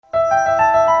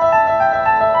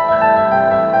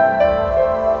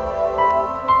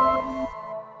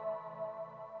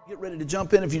to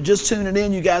jump in. If you're just tuning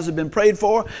in, you guys have been prayed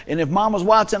for. And if Mama's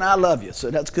watching, I love you.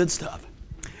 So that's good stuff.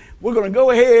 We're going to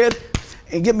go ahead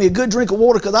and get me a good drink of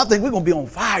water because I think we're going to be on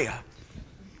fire.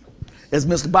 As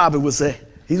Mr. Bobby would say,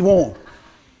 he's warm.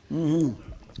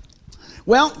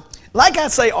 Well, like I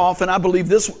say often, I believe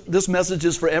this message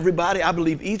is for everybody. I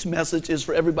believe each message is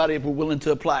for everybody if we're willing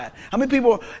to apply it. How many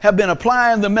people have been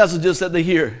applying the messages that they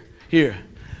hear here?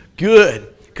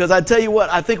 Good. Because I tell you what,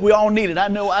 I think we all need it. I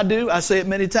know I do. I say it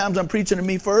many times. I'm preaching to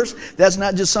me first. That's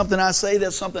not just something I say.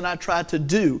 That's something I try to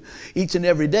do each and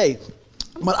every day.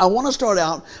 But I want to start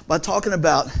out by talking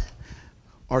about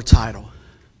our title.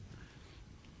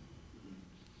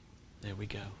 There we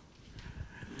go.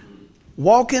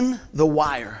 Walking the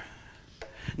wire.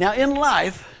 Now, in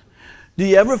life, do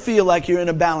you ever feel like you're in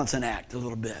a balancing act a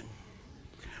little bit?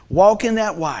 Walking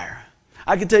that wire.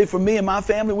 I can tell you for me and my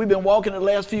family, we've been walking the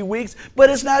last few weeks,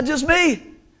 but it's not just me.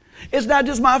 It's not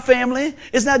just my family.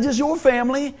 It's not just your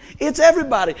family. It's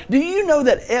everybody. Do you know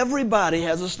that everybody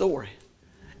has a story?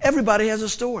 Everybody has a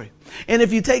story. And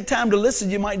if you take time to listen,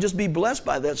 you might just be blessed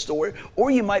by that story, or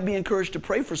you might be encouraged to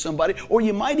pray for somebody, or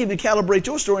you might even calibrate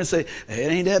your story and say, hey,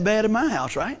 it ain't that bad in my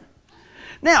house, right?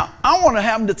 Now, I want to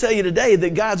happen to tell you today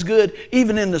that God's good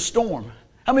even in the storm.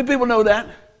 How many people know that?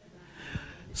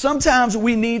 Sometimes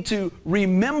we need to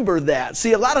remember that.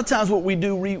 See, a lot of times what we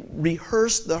do, we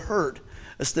rehearse the hurt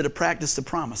instead of practice the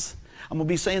promise. I'm going to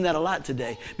be saying that a lot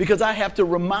today because I have to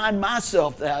remind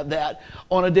myself that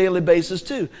on a daily basis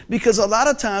too. Because a lot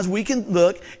of times we can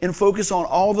look and focus on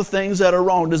all the things that are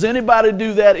wrong. Does anybody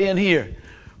do that in here?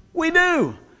 We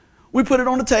do. We put it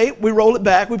on the tape, we roll it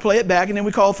back, we play it back, and then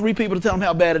we call 3 people to tell them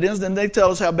how bad it is. Then they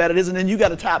tell us how bad it is, and then you got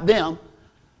to top them.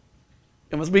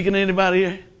 Am I speaking to anybody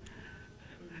here?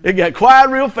 It got quiet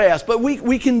real fast, but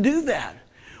we can do that.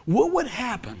 What would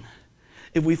happen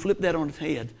if we flip that on its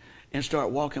head and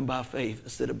start walking by faith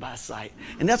instead of by sight?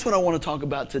 And that's what I want to talk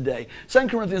about today. 2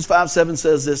 Corinthians 5:7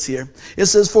 says this here. It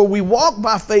says, for we walk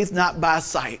by faith, not by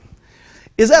sight.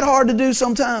 Is that hard to do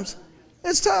sometimes?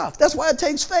 It's tough. That's why it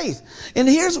takes faith. And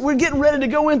we're getting ready to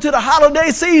go into the holiday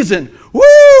season. Woo!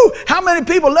 How many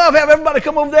people love having everybody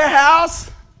come over their house?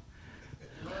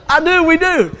 I do, we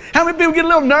do. How many people get a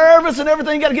little nervous and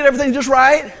everything? You got to get everything just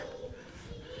right.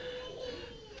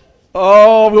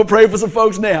 Oh, we'll pray for some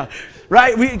folks now.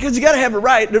 Right? Because you got to have it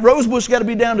right. The rose bush got to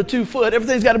be down to 2 foot.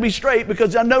 Everything's got to be straight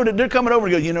because I know that they're coming over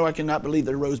and go, I cannot believe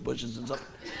there are rose bushes and stuff.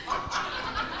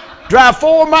 Drive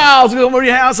 4 miles to go over to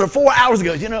your house or 4 hours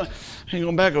ago. Hang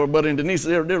on back over, buddy, and Denise,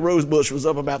 their rose bush was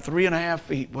up about 3.5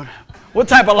 feet. What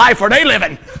type of life are they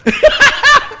living?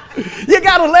 You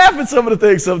got to laugh at some of the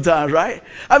things sometimes, right?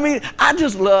 I mean, I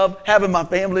just love having my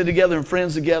family together and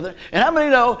friends together. And how many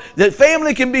know that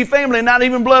family can be family and not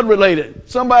even blood related?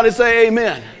 Somebody say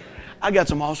amen. I got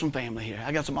some awesome family here.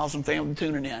 I got some awesome family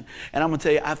tuning in. And I'm going to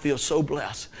tell you, I feel so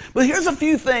blessed. But here's a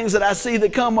few things that I see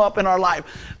that come up in our life,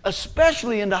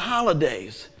 especially in the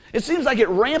holidays. It seems like it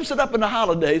ramps it up in the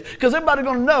holidays because everybody's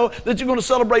going to know that you're going to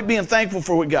celebrate being thankful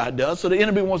for what God does. So the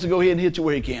enemy wants to go ahead and hit you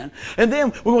where he can. And then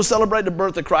we're going to celebrate the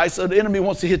birth of Christ. So the enemy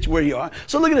wants to hit you where you are.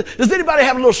 So look at it. Does anybody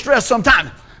have a little stress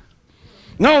sometimes?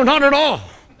 No, not at all.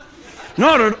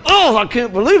 Not at all. I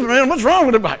can't believe it, man. What's wrong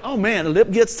with everybody? Oh, man, the lip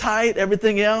gets tight,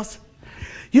 everything else.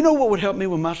 You know what would help me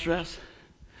with my stress?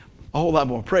 A whole lot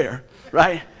more prayer,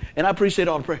 right? And I appreciate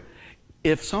all the prayer.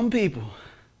 If some people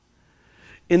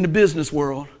in the business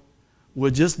world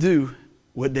would just do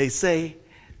what they say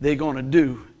they're going to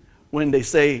do when they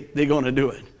say they're going to do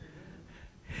it.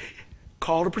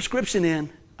 Call the prescription in.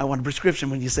 I want a prescription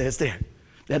when you say it's there.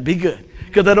 That'd be good.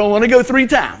 Because I don't want to go 3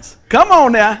 times. Come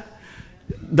on now.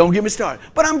 Don't get me started.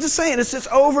 But I'm just saying, it's just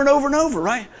over and over and over,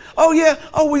 right? Oh, yeah.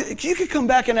 Oh, you could come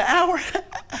back in an hour.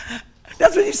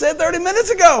 That's what you said 30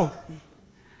 minutes ago.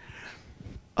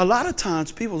 A lot of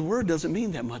times, people's word doesn't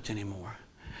mean that much anymore.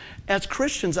 As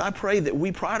Christians, I pray that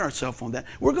we pride ourselves on that.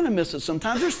 We're going to miss it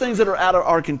sometimes. There's things that are out of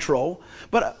our control.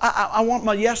 But I want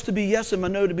my yes to be yes and my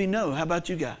no to be no. How about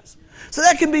you guys? So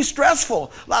that can be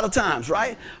stressful a lot of times,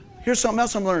 right? Here's something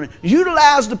else I'm learning.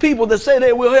 Utilize the people that say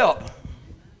they will help.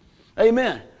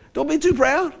 Amen. Don't be too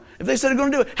proud if they say they're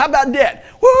going to do it. How about debt?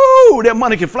 Woo! That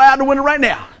money can fly out the window right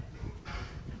now.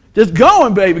 Just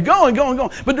going, baby. Going.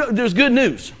 But there's good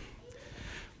news.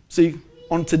 See,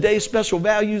 on today's special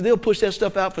values, they'll push that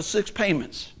stuff out for 6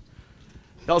 payments.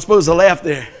 Y'all supposed to laugh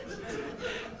there.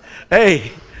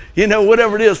 Hey,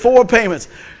 whatever it is, 4 payments.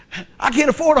 I can't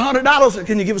afford $100.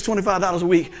 Can you give us $25 a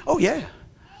week? Oh, yeah.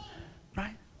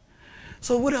 Right?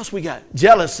 So what else we got?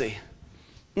 Jealousy.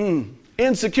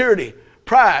 Insecurity.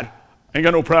 Pride. Ain't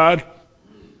got no pride.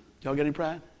 Y'all got any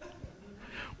pride?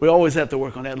 We always have to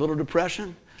work on that. A little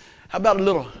depression. How about a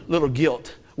little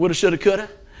guilt? Woulda, shoulda, coulda.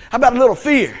 How about a little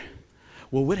fear?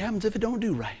 Well, what happens if it don't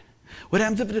do right? What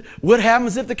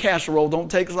happens if the casserole don't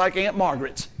taste like Aunt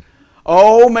Margaret's?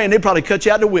 Oh, man, they probably cut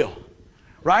you out the will.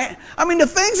 Right? I mean, the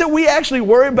things that we actually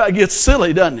worry about get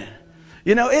silly, doesn't it?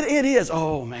 You know, it is.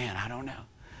 Oh, man, I don't know.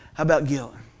 How about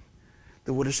guilt?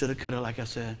 The woulda, shoulda, coulda, like I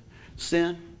said.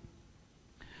 Sin.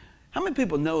 How many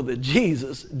people know that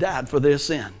Jesus died for their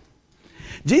sin?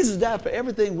 Jesus died for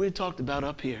everything we talked about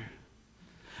up here.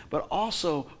 But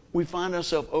also, we find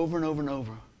ourselves over and over and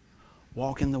over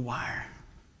walking the wire.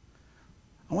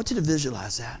 I want you to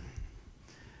visualize that.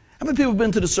 How many people have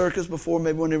been to the circus before,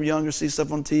 maybe when they were younger, see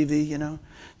stuff on TV, you know?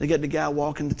 They get the guy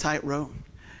walking the tightrope.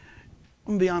 I'm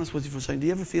going to be honest with you for a second. Do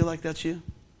you ever feel like that's you?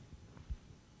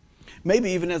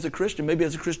 Maybe even as a Christian, maybe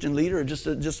as a Christian leader, or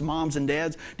just moms and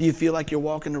dads, do you feel like you're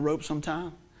walking the rope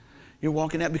sometime? You're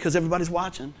walking that because everybody's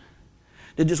watching.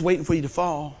 They're just waiting for you to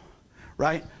fall,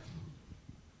 right?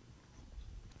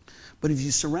 But if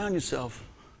you surround yourself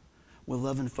with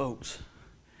loving folks,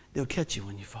 they'll catch you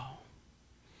when you fall.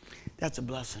 That's a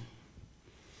blessing.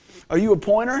 Are you a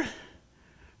pointer?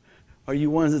 Or are you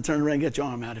ones that turn around and get your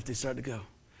arm out if they start to go?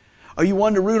 Are you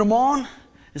one to root them on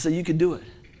and say, you can do it?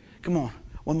 Come on,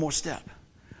 one more step,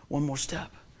 one more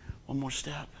step, one more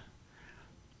step.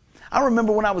 I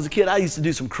remember when I was a kid, I used to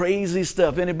do some crazy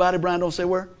stuff. Anybody? Brian, don't say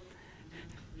where?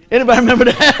 Anybody remember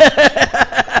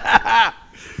that?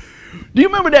 Do you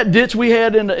remember that ditch we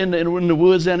had in the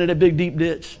woods down there, that big deep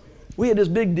ditch? We had this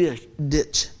big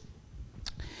ditch.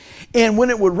 And when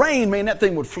it would rain, man, that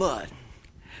thing would flood.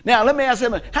 Now, let me ask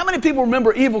you, how many people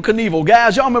remember Evel Knievel?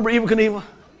 Guys, y'all remember Evel Knievel?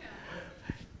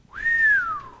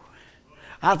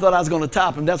 I thought I was going to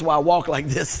top him. That's why I walk like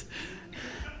this.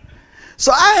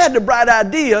 So I had the bright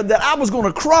idea that I was going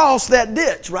to cross that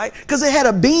ditch, right? Because it had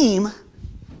a beam,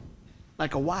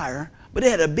 like a wire, but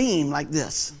it had a beam like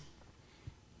this.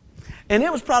 And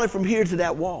it was probably from here to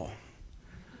that wall.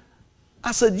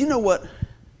 I said, you know what?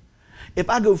 If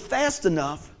I go fast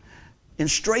enough and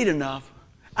straight enough,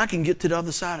 I can get to the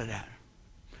other side of that.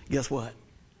 Guess what?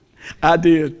 I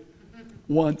did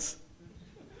once.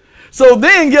 So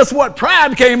then guess what?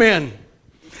 Pride came in.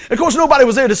 Of course, nobody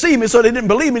was there to see me, so they didn't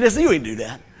believe me. They said, you ain't do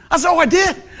that. I said, oh, I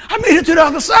did. I made it to the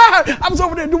other side. I was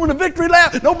over there doing the victory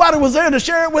lap. Nobody was there to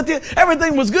share it with you.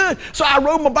 Everything was good. So I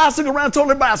rode my bicycle around, told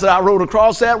everybody, I said, I rode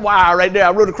across that wire right there.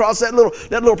 I rode across that little,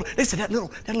 they said, that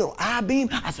little I-beam?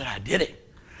 I said, I did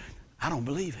it. I don't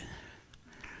believe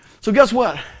it. So guess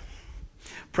what?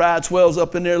 Pride swells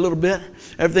up in there a little bit.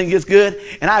 Everything gets good.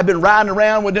 And I've been riding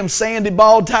around with them sandy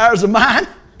bald tires of mine.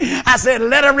 I said,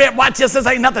 let her rip. Watch this. This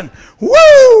ain't nothing.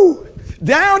 Woo!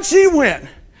 Down she went.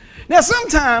 Now,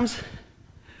 sometimes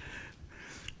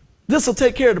this will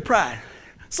take care of the pride.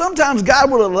 Sometimes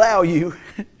God will allow you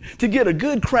to get a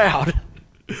good crowd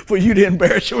for you to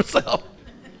embarrass yourself.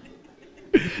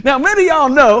 Now, many of y'all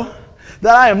know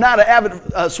that I am not an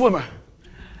avid swimmer.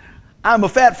 I'm a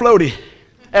fat floaty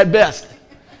at best.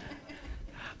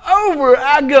 Over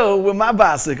I go with my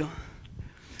bicycle,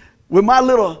 with my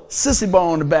little sissy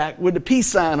ball on the back, with the peace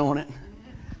sign on it.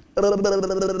 But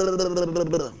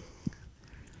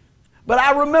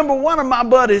I remember one of my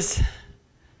buddies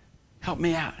helped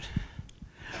me out.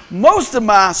 Most of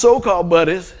my so-called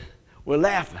buddies were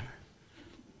laughing.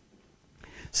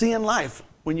 See, in life,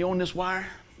 when you're on this wire,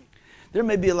 there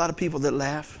may be a lot of people that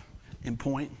laugh and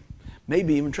point,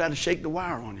 maybe even try to shake the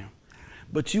wire on you.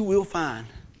 But you will find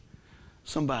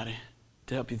somebody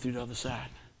to help you through the other side.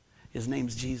 His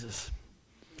name's Jesus.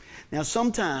 Now,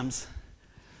 sometimes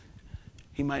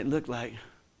he might look like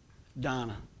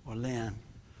Donna or Lynn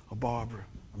or Barbara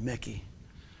or Mickey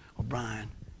or Brian.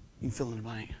 You can fill in the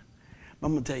blank. But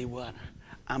I'm going to tell you what.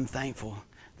 I'm thankful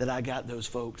that I got those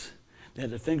folks that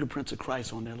had the fingerprints of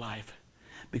Christ on their life.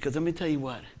 Because let me tell you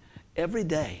what. Every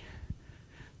day,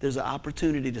 there's an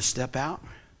opportunity to step out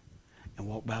and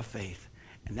walk by faith.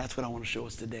 And that's what I want to show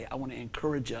us today. I want to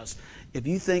encourage us. If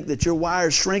you think that your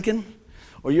wire's shrinking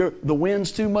or the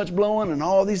wind's too much blowing and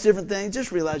all these different things,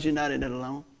 just realize you're not in it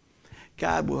alone.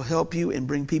 God will help you and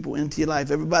bring people into your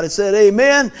life. Everybody said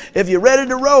amen. If you're ready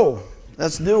to roll,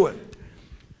 let's do it.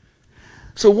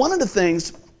 So one of the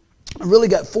things, I really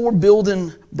got 4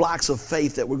 building blocks of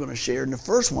faith that we're going to share. And the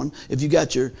first one, if you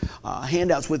got your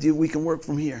handouts with you, we can work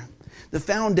from here. The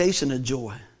foundation of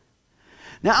joy.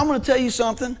 Now, I'm going to tell you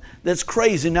something that's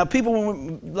crazy. Now, a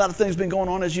lot of things been going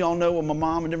on, as you all know, with my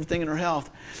mom and everything in her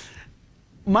health.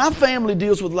 My family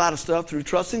deals with a lot of stuff through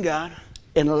trusting God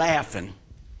and laughing.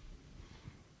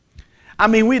 I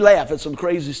mean, we laugh at some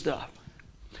crazy stuff.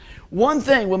 One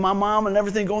thing with my mom and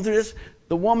everything going through this,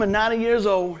 the woman 90 years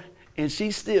old, and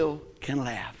she still can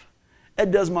laugh.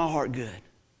 That does my heart good.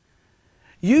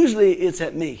 Usually it's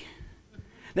at me.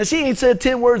 Now, she ain't said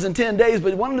 10 words in 10 days,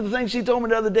 but one of the things she told me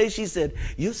the other day, she said,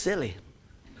 "You're silly.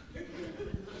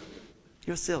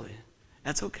 You're silly."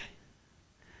 That's okay.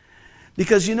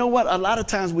 Because you know what? A lot of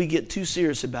times we get too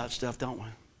serious about stuff, don't we?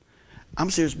 I'm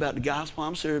serious about the gospel.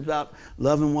 I'm serious about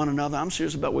loving one another. I'm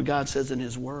serious about what God says in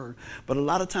His Word. But a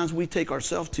lot of times we take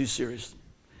ourselves too serious.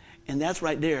 And that's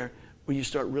right there where you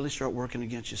really start working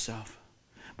against yourself.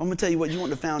 I'm going to tell you what, you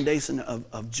want the foundation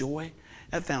of joy?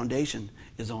 That foundation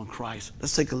is on Christ.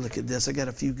 Let's take a look at this. I got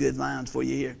a few good lines for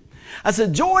you here. I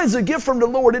said, joy is a gift from the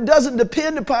Lord. It doesn't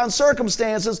depend upon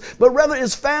circumstances, but rather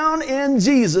is found in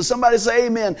Jesus. Somebody say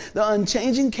amen. The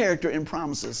unchanging character and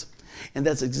promises. And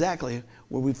that's exactly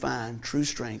where we find true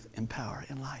strength and power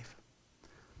in life.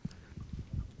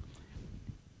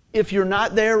 If you're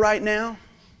not there right now,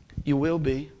 you will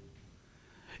be.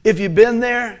 If you've been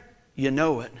there, you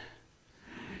know it.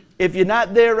 If you're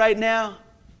not there right now,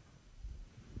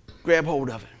 grab hold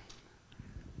of it.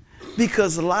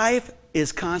 Because life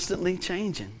is constantly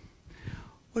changing.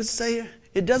 What does it say here?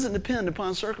 It doesn't depend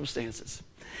upon circumstances.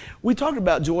 We talked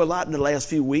about joy a lot in the last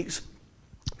few weeks.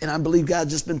 And I believe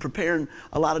God's just been preparing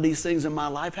a lot of these things in my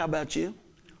life. How about you?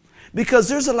 Because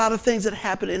there's a lot of things that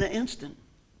happen in an instant.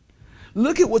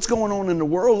 Look at what's going on in the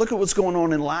world. Look at what's going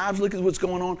on in lives. Look at what's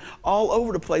going on all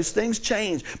over the place. Things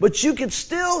change. But you can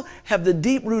still have the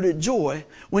deep-rooted joy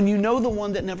when you know the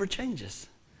one that never changes.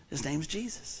 His name's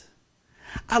Jesus.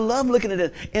 I love looking at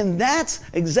it. And that's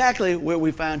exactly where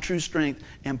we find true strength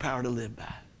and power to live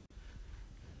by.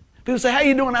 People say, "How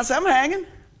you doing?" I say, "I'm hanging.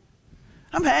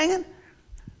 I'm hanging."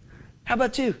 How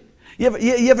about you?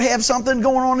 You ever have something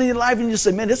going on in your life and you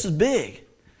say, "Man, this is big."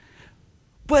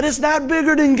 But it's not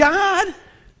bigger than God.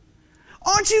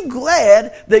 Aren't you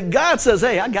glad that God says,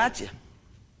 "Hey, I got you"?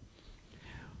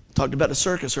 Talked about the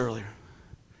circus earlier.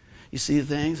 You see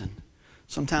things, and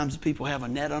sometimes people have a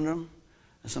net under them,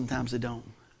 and sometimes they don't.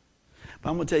 But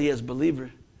I'm going to tell you, as a believer,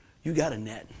 you got a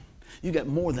net. You got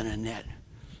more than a net.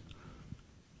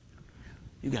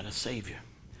 You got a Savior.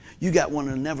 You got one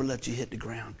that'll never let you hit the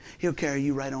ground. He'll carry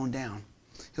you right on down.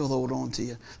 He'll hold on to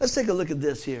you. Let's take a look at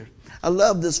this here. I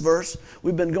love this verse.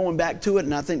 We've been going back to it,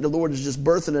 and I think the Lord is just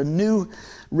birthing a new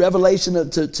revelation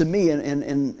to me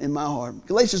in my heart.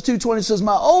 Galatians 2:20 says,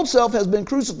 "My old self has been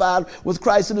crucified with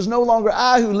Christ. It is no longer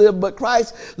I who live, but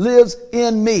Christ lives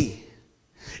in me."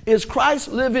 Is Christ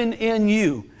living in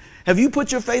you? Have you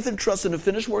put your faith and trust in the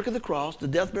finished work of the cross, the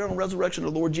death, burial, and resurrection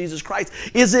of the Lord Jesus Christ?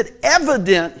 Is it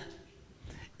evident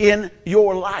in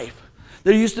your life?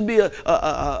 There used to be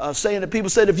a saying that people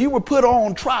said, if you were put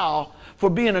on trial for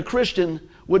being a Christian,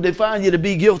 would they find you to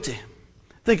be guilty?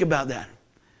 Think about that.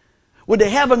 Would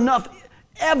they have enough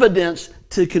evidence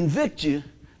to convict you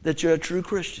that you're a true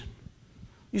Christian?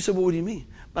 You said, "Well, what do you mean?"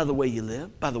 By the way you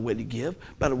live, by the way you give,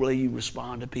 by the way you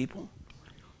respond to people.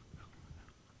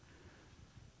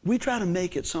 We try to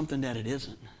make it something that it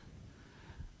isn't.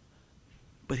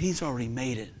 But He's already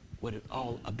made it what it's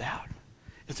all about.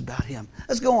 It's about Him.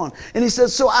 Let's go on. And he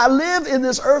says, "So I live in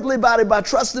this earthly body by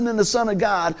trusting in the Son of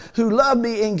God who loved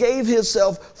me and gave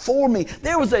Himself for me."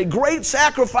 There was a great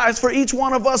sacrifice for each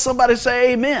one of us. Somebody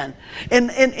say amen.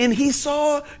 And He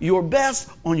saw your best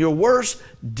on your worst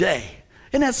day.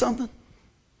 Isn't that something?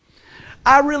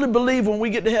 I really believe when we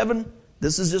get to heaven,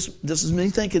 this is me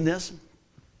thinking this,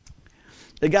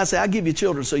 that God said, "I'll give you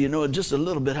children so you know just a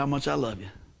little bit how much I love you."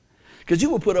 Because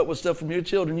you will put up with stuff from your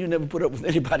children you never put up with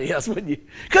anybody else, wouldn't you?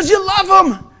 Because you love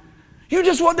them. You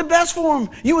just want the best for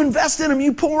them. You invest in them.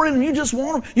 You pour in them. You just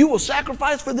want them. You will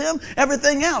sacrifice for them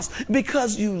everything else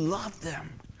because you love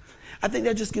them. I think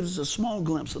that just gives us a small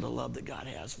glimpse of the love that God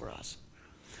has for us.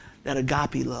 That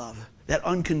agape love. That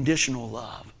unconditional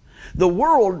love. The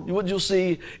world, what you'll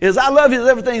see is, "I love you,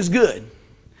 everything's good."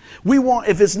 We want,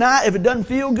 if it doesn't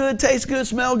feel good, taste good,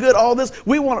 smell good, all this,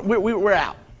 we're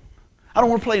out. I don't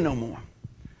want to play no more.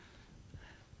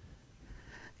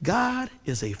 God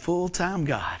is a full-time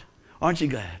God. Aren't you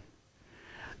glad?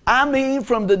 I mean,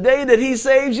 from the day that He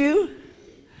saves you,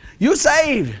 you're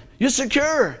saved. You're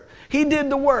secure. He did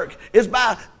the work. It's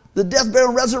by the death, burial,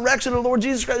 and resurrection of the Lord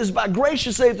Jesus Christ. It's by grace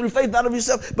you're saved through faith, not of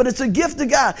yourself. But it's a gift of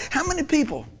God. How many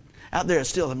people out there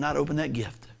still have not opened that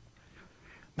gift?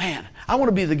 Man, I want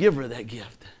to be the giver of that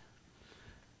gift.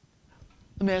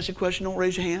 Let me ask you a question. Don't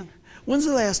raise your hand. When's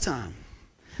the last time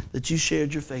that you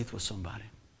shared your faith with somebody?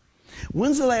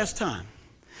 When's the last time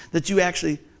that you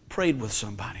actually prayed with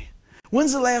somebody?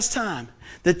 When's the last time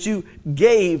that you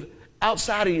gave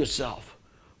outside of yourself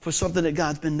for something that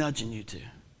God's been nudging you to?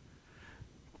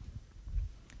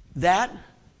 That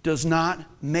does not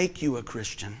make you a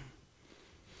Christian.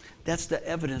 That's the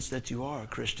evidence that you are a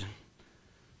Christian.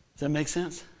 Does that make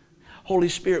sense? Holy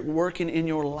Spirit working in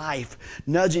your life,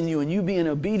 nudging you, and you being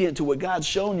obedient to what God's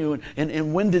shown you,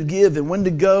 and when to give and when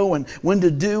to go and when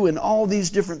to do and all these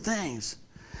different things.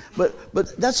 But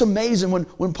that's amazing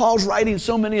when Paul's writing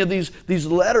so many of these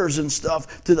letters and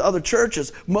stuff to the other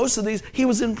churches. Most of these, he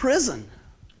was in prison.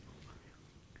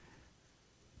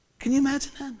 Can you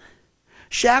imagine that?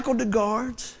 Shackled to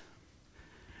guards.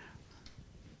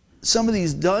 Some of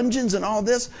these dungeons and all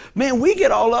this. Man, we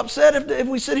get all upset if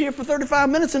we sit here for 35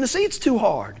 minutes and the seat's too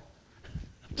hard.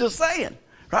 Just saying,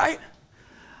 right?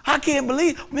 I can't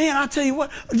believe, man, I'll tell you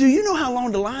what. Do you know how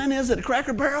long the line is at the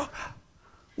Cracker Barrel?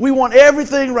 We want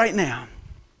everything right now.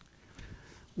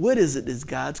 What is it that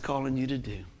God's calling you to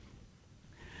do?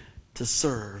 To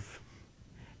serve.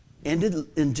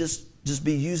 And just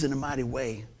be used in a mighty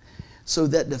way so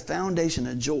that the foundation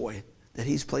of joy that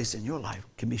He's placed in your life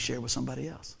can be shared with somebody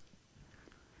else.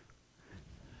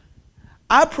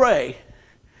 I pray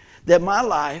that my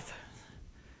life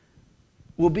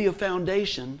will be a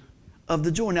foundation of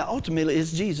the joy. Now, ultimately,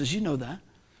 it's Jesus. You know that.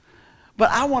 But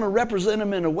I want to represent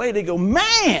Him in a way they go,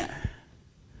 man,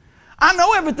 I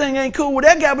know everything ain't cool with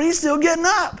that guy, but he's still getting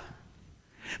up.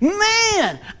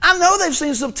 Man, I know they've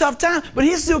seen some tough times, but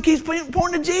he still keeps pointing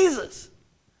to Jesus.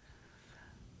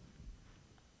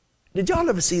 Did y'all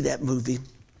ever see that movie?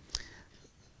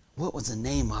 What was the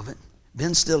name of it?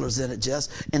 Ben Stiller's in it,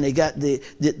 just. And they got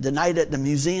the night at the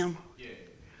museum. Yeah.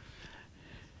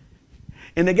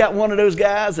 And they got one of those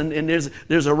guys, and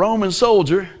there's a Roman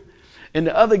soldier, and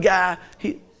the other guy,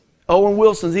 Owen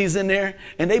Wilson, he's in there,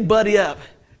 and they buddy up.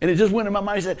 And it just went in my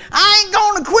mind. He said, I ain't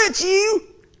going to quit you.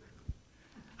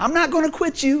 I'm not going to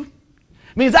quit you.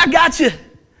 Means I got you.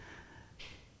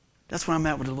 That's where I'm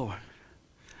at with the Lord.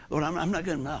 Lord, I'm not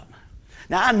giving up.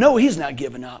 Now, I know He's not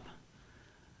giving up.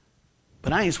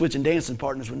 But I ain't switching dancing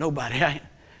partners with nobody.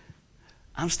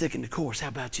 I'm sticking to course. How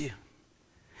about you?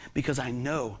 Because I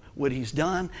know what He's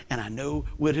done, and I know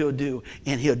what He'll do,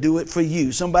 and He'll do it for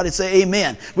you. Somebody say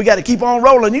amen. We got to keep on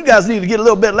rolling. You guys need to get a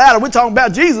little bit louder. We're talking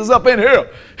about Jesus up in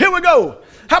here. Here we go.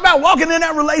 How about walking in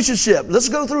that relationship? Let's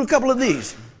go through a couple of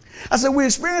these. I said we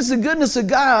experience the goodness of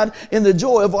God in the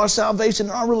joy of our salvation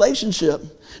and our relationship.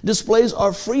 Displays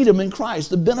our freedom in Christ,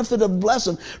 the benefit of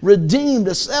blessing, redeemed,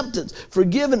 acceptance,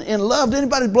 forgiven, and loved.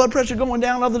 Anybody's blood pressure going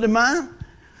down other than mine?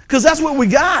 Because that's what we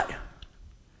got.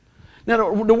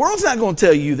 Now, the world's not going to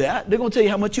tell you that. They're going to tell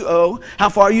you how much you owe, how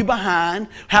far you're behind,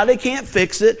 how they can't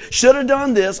fix it, should have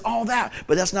done this, all that.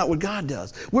 But that's not what God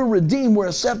does. We're redeemed, we're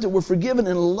accepted, we're forgiven,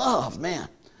 and loved, man.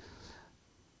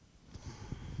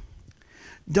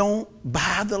 Don't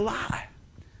buy the lie.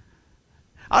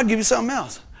 I'll give you something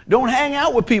else. Don't hang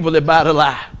out with people that buy the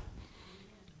lie.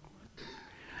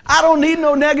 I don't need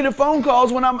no negative phone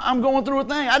calls when I'm going through a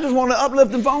thing. I just want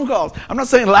uplifting phone calls. I'm not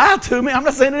saying lie to me. I'm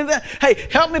not saying anything. Hey,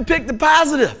 help me pick the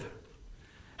positive.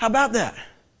 How about that?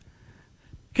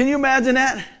 Can you imagine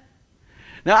that?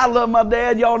 Now, I love my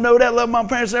dad. Y'all know that. I love my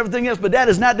parents and everything else. But that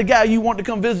is not the guy you want to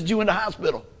come visit you in the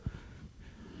hospital.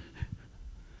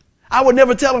 I would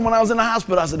never tell him when I was in the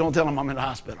hospital. I said, don't tell him I'm in the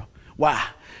hospital. Why?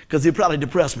 Because he'd probably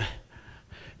depress me.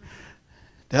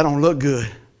 That don't look good.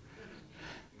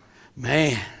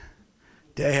 Man,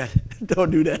 Dad,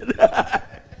 don't do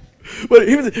that. but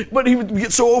he would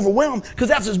get so overwhelmed because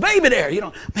that's his baby there. You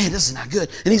know, man, this is not good.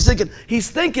 And he's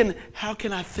thinking, how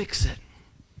can I fix it?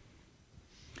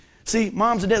 See,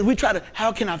 moms and dads, we try to,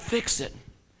 how can I fix it?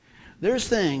 There's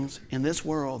things in this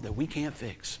world that we can't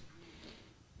fix.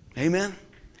 Amen?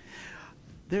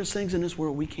 There's things in this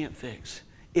world we can't fix.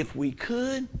 If we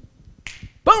could,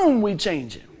 boom, we'd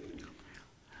change it.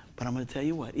 But I'm going to tell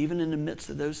you what, even in the midst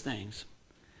of those things,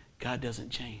 God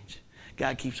doesn't change.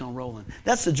 God keeps on rolling.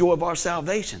 That's the joy of our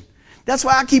salvation. That's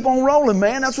why I keep on rolling,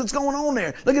 man. That's what's going on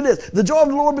there. Look at this. The joy of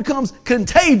the Lord becomes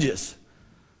contagious.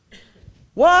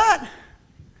 What?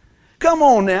 Come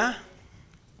on now.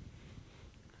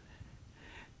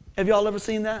 Have y'all ever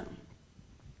seen that?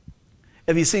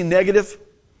 Have you seen negative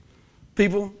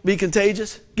people be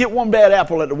contagious? Get one bad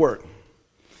apple at the work.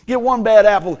 Get one bad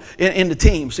apple in the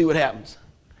team. See what happens.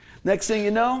 Next thing you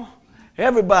know,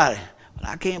 everybody, but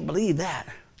I can't believe that.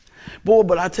 Boy,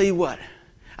 but I tell you what,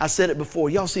 I said it before.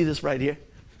 Y'all see this right here?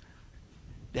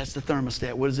 That's the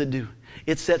thermostat. What does it do?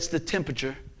 It sets the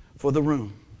temperature for the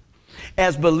room.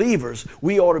 As believers,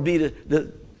 we ought to be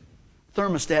the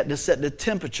thermostat to set the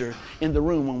temperature in the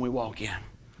room when we walk in.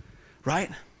 Right?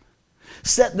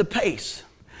 Set the pace.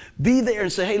 Be there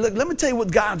and say, hey, look, let me tell you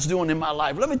what God's doing in my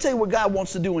life. Let me tell you what God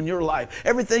wants to do in your life.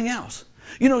 Everything else.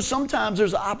 You know, sometimes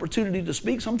there's an opportunity to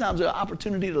speak. Sometimes there's an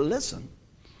opportunity to listen.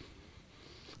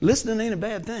 Listening ain't a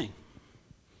bad thing.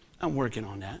 I'm working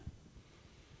on that.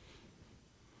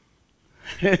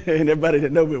 And everybody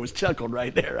that knew me was chuckled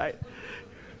right there, right?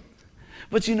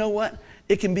 But you know what?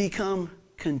 It can become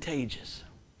contagious.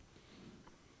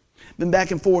 Been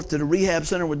back and forth to the rehab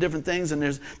center with different things, and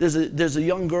there's a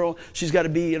young girl. She's got to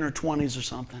be in her 20s or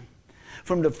something.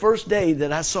 From the first day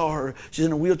that I saw her, she's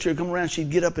in a wheelchair, come around,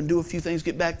 she'd get up and do a few things,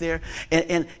 get back there,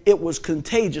 and it was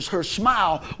contagious. Her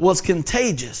smile was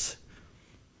contagious.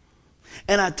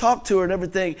 And I talked to her and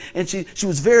everything, and she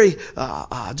was very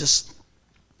just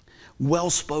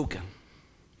well-spoken.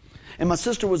 And my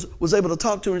sister was able to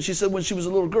talk to her, and she said when she was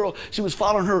a little girl, she was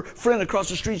following her friend across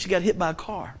the street, she got hit by a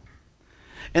car.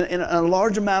 And a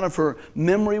large amount of her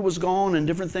memory was gone and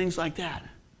different things like that.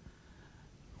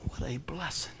 What a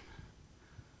blessing.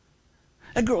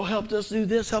 That girl helped us do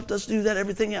this, helped us do that,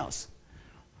 everything else.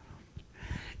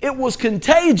 It was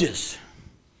contagious.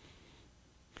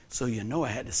 So you know I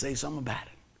had to say something about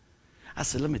it. I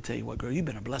said, let me tell you what, girl, you've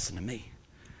been a blessing to me.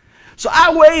 So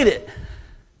I waited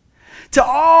till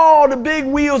all the big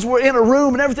wheels were in a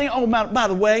room and everything. Oh, by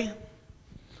the way,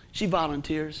 she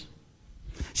volunteers.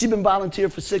 She's been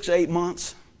volunteering for 6 or 8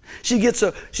 months. She gets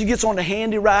on the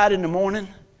handy ride in the morning.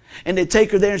 And they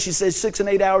take her there, and she says 6 and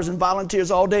 8 hours and volunteers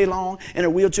all day long in her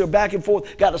wheelchair, back and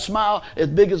forth, got a smile as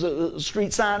big as a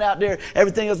street sign out there.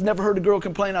 Everything else, never heard a girl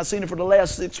complain. I've seen her for the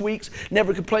last 6 weeks,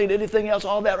 never complained anything else,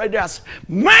 all that right there. I said,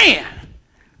 man,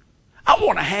 I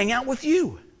want to hang out with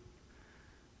you.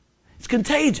 It's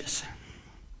contagious.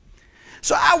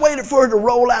 So I waited for her to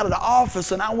roll out of the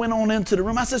office, and I went on into the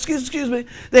room. I said, excuse me.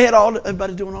 They had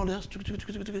everybody doing all this.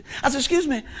 I said, excuse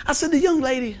me. I said, the young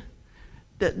lady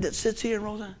that sits here and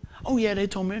rolls out. Oh, yeah, they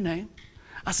told me her name.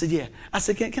 I said, yeah. I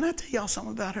said, can I tell y'all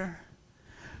something about her?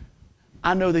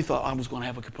 I know they thought I was going to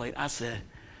have a complaint. I said,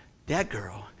 that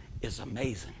girl is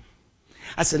amazing.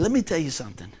 I said, let me tell you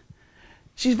something.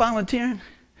 She's volunteering.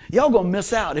 Y'all going to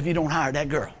miss out if you don't hire that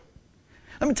girl.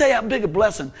 Let me tell you how big a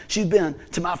blessing she's been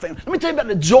to my family. Let me tell you about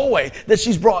the joy that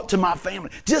she's brought to my family.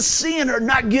 Just seeing her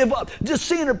not give up. Just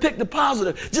seeing her pick the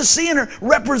positive. Just seeing her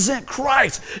represent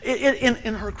Christ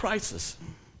in her crisis.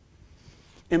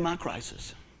 In my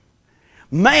crisis.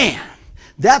 Man,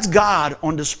 that's God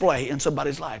on display in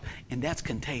somebody's life. And that's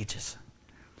contagious.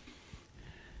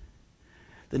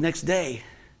 The next day,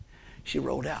 she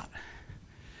rolled out.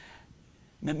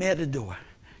 Met me at the door.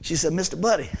 She said, Mr.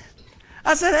 Buddy.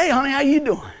 I said, hey, honey, how you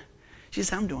doing? She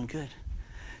said, I'm doing good.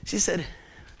 She said,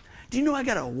 do you know I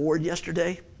got an award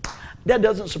yesterday? That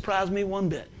doesn't surprise me one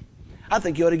bit. I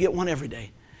think you ought to get one every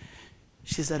day.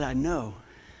 She said, I know.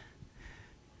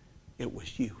 It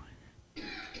was you.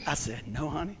 I said, no,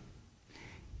 honey.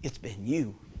 It's been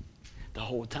you the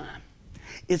whole time.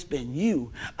 It's been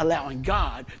you allowing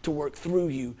God to work through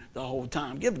you the whole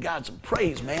time. Give God some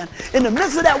praise, man. In the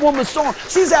midst of that woman's storm,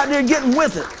 she's out there getting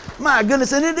with it. My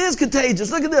goodness, and it is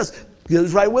contagious. Look at this.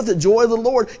 Goes right with it. Joy of the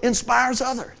Lord inspires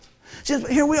others.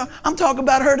 Here we are. I'm talking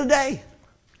about her today.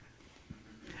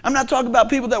 I'm not talking about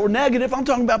people that were negative. I'm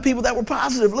talking about people that were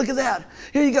positive. Look at that.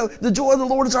 Here you go. The joy of the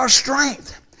Lord is our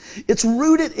strength. It's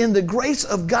rooted in the grace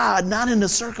of God, not in the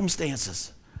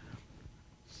circumstances.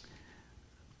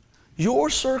 Your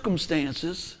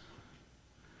circumstances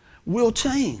will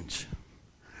change.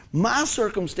 My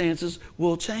circumstances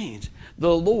will change.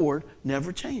 The Lord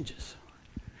never changes.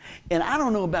 And I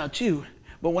don't know about you,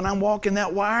 but when I'm walking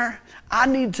that wire, I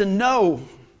need to know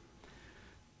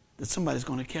that somebody's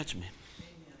going to catch me.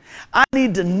 I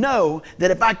need to know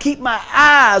that if I keep my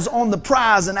eyes on the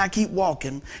prize and I keep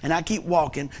walking,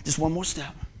 just one more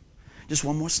step, just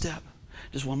one more step,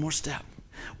 just one more step.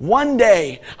 One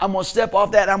day, I'm going to step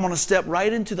off that. I'm going to step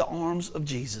right into the arms of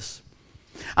Jesus.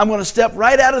 I'm going to step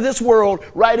right out of this world,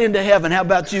 right into heaven. How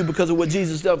about you, because of what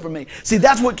Jesus done for me? See,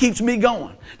 that's what keeps me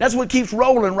going. That's what keeps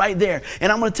rolling right there.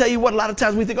 And I'm going to tell you what, a lot of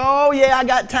times we think, oh, yeah, I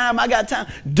got time.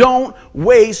 Don't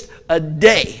waste a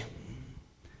day.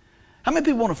 How many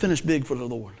people want to finish big for the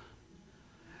Lord?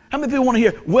 How many people want to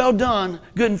hear, well done,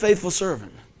 good and faithful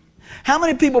servant? How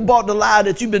many people bought the lie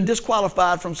that you've been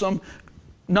disqualified from some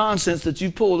nonsense that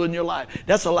you pulled in your life?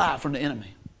 That's a lie from the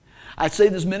enemy. I say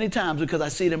this many times because I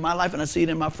see it in my life and I see it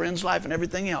in my friend's life and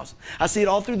everything else. I see it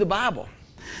all through the Bible.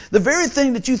 The very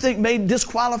thing that you think may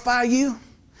disqualify you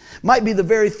might be the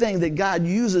very thing that God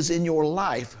uses in your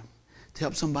life to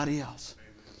help somebody else.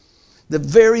 The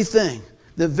very thing.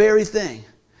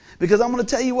 Because I'm going to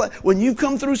tell you what, when you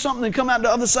come through something and come out the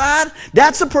other side,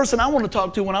 that's the person I want to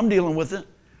talk to when I'm dealing with it.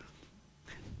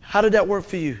 How did that work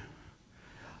for you?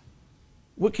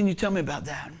 What can you tell me about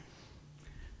that?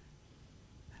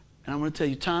 And I'm going to tell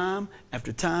you time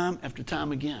after time after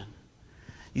time again,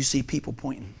 you see people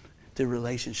pointing to a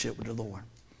relationship with the Lord.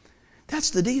 That's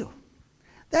the deal.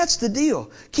 That's the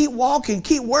deal. Keep walking,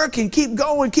 keep working, keep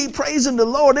going, keep praising the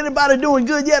Lord. Anybody doing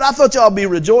good yet? I thought y'all be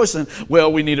rejoicing.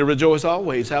 Well, we need to rejoice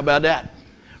always. How about that?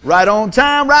 Right on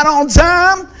time, right on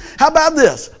time. How about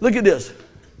this? Look at this.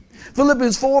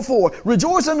 Philippians 4:4.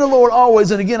 Rejoice in the Lord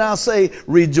always. And again, I'll say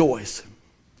rejoice.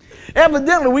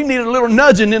 Evidently, we needed a little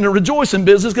nudging in the rejoicing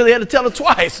business because they had to tell it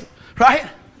twice. Right?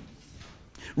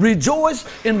 Rejoice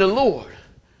in the Lord.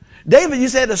 David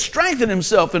used to have to strengthen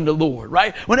himself in the Lord,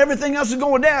 right? When everything else is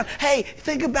going down. Hey,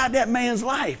 think about that man's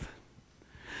life.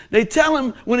 They tell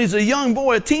him when he's a young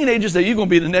boy, a teenager, say, you're going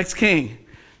to be the next king.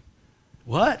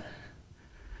 What?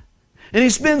 And he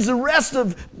spends the rest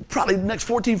of probably the next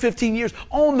 14, 15 years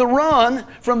on the run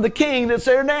from the king that's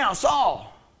there now,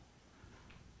 Saul.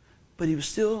 But he was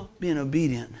still being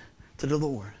obedient to the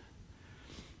Lord.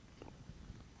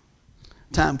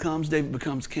 Time comes, David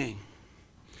becomes king.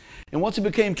 And once he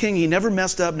became king, he never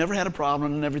messed up, never had a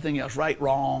problem, and everything else. Right,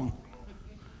 wrong.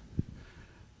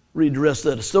 Read the rest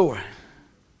of the story.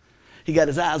 He got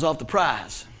his eyes off the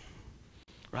prize.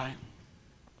 Right?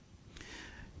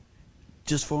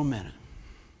 Just for a minute.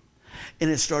 And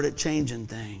it started changing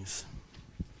things.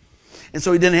 And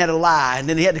so he then had to lie, and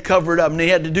then he had to cover it up, and he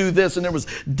had to do this, and there was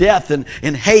death and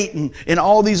hate and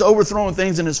all these overthrowing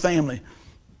things in his family.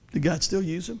 Did God still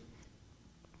use him?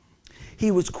 He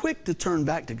was quick to turn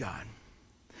back to God.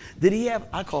 Did he have,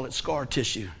 I call it scar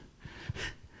tissue.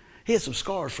 He had some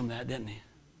scars from that, didn't he?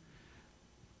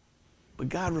 But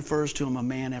God refers to him a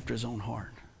man after his own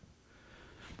heart.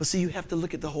 But see, you have to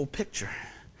look at the whole picture.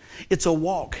 It's a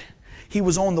walk. He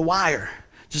was on the wire,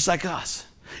 just like us.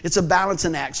 It's a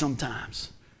balancing act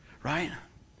sometimes, right?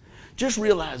 Just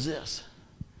realize this.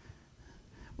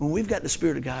 When we've got the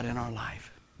Spirit of God in our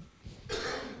life,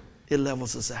 it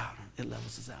levels us out. It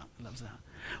levels us out. It levels us out.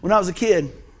 When I was a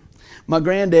kid, my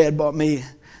granddad bought me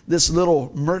this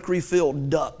little mercury-filled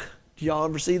duck. Do y'all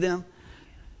ever see them?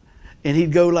 And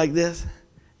he'd go like this.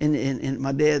 And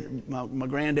my dad, my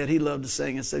granddad, he loved to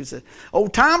sing. And so he said, oh,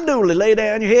 Tom Dooley, lay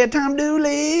down your head, Tom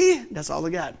Dooley. That's all I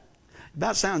got.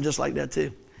 About sound just like that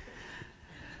too.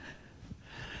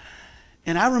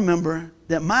 And I remember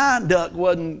that my duck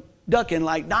wasn't ducking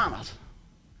like Donna's.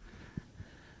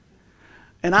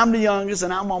 And I'm the youngest,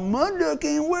 and I'm on, my duck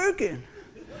ain't working.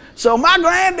 So my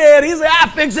granddad, he said, I'll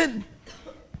fix it.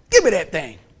 Give me that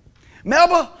thing.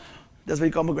 Melba, that's what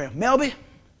he called my grandma. Melby,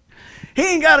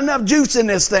 he ain't got enough juice in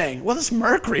this thing. Well, it's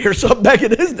mercury or something back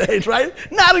in his days, right?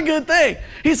 Not a good thing.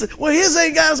 He said, well, his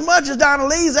ain't got as much as Donna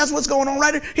Lee's. That's what's going on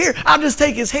right here. Here, I'll just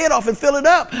take his head off and fill it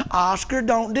up. Oscar,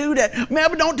 don't do that.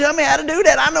 Melba, don't tell me how to do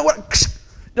that. I know what.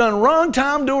 Done wrung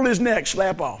Tom Dooley's neck,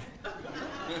 slap off.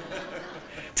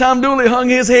 Tom Dooley hung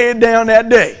his head down that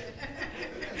day.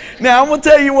 Now, I'm going to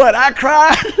tell you what. I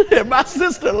cried, and my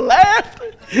sister laughed,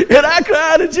 and I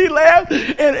cried, and she laughed.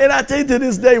 And I think to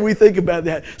this day, we think about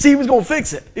that. See, he was going to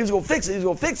fix it. He was going to fix it. He was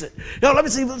going to fix it. Now, let me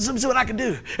see what I can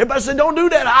do. Everybody said, don't do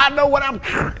that. I know what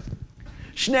I'm...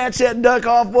 Snatch that duck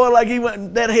off, boy, like he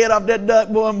went that head off that duck,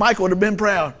 boy. Michael would have been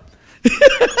proud.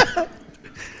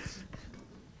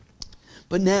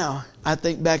 But now, I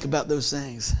think back about those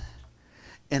things,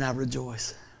 and I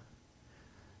rejoice.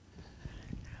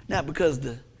 Not because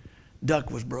the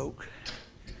duck was broke.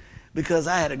 Because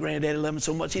I had a granddad who loved me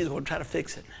so much, he was going to try to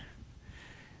fix it.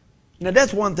 Now,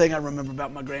 that's one thing I remember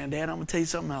about my granddad. I'm going to tell you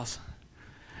something else.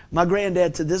 My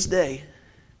granddad, to this day,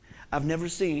 I've never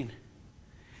seen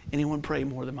anyone pray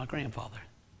more than my grandfather.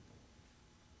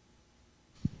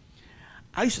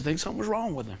 I used to think something was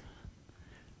wrong with him.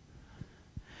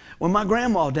 When my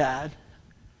grandma died,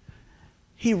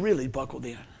 he really buckled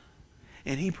in.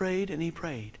 And he prayed and he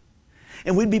prayed.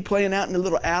 And we'd be playing out in the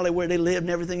little alley where they lived and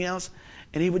everything else.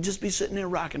 And he would just be sitting there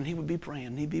rocking. And he would be praying.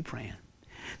 And he'd be praying.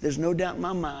 There's no doubt in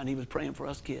my mind he was praying for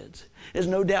us kids. There's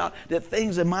no doubt that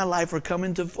things in my life are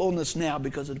coming to fullness now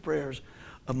because of the prayers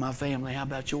of my family. How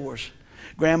about yours?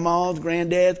 Grandmas,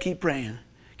 granddads, keep praying.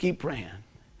 Keep praying.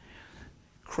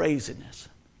 Craziness.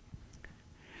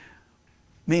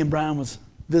 Me and Brian was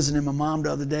visiting my mom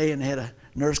the other day, and they had a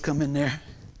nurse come in there.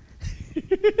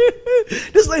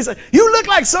 This lady said, you look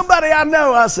like somebody I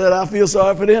know. I said, I feel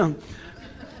sorry for them.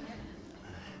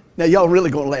 Now, y'all really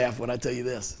going to laugh when I tell you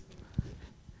this.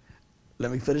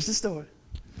 Let me finish the story.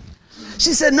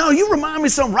 She said, no, you remind me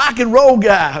of some rock and roll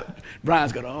guy.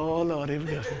 Brian's going, oh, Lord, here we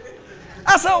go.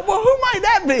 I said, well, who might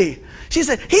that be? She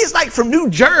said, he's like from New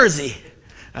Jersey.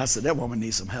 I said, that woman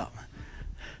needs some help.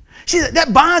 She said,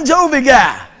 that Bon Jovi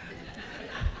guy.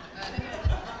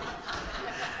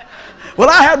 Well,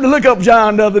 I happened to look up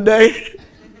John the other day.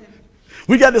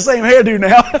 We got the same hairdo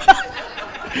now.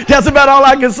 That's about all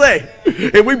I can say.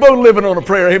 And we both living on a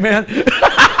prayer, amen.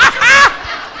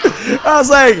 I was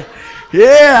like,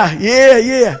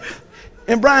 Yeah.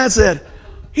 And Brian said,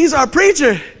 he's our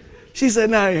preacher. She said,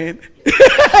 no, he ain't.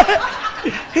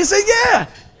 He said, yeah.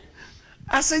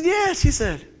 I said, yeah. She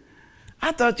said,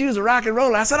 I thought you was a rock and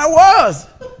roller. I said, I was.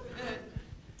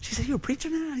 She said, you a preacher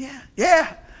now?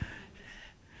 Yeah.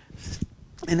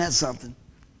 And that's something.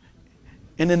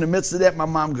 And in the midst of that, my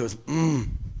mom goes,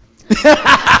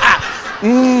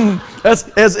 That's,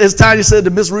 as Tanya said to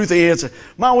Miss Ruthie answer,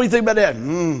 Mom, what do you think about that?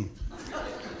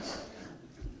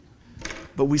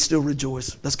 But we still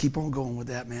rejoice. Let's keep on going with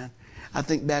that, man. I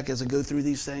think back as I go through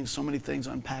these things, so many things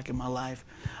unpack in my life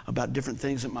about different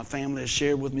things that my family has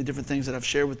shared with me, different things that I've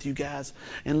shared with you guys.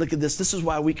 And look at this. This is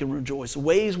why we can rejoice.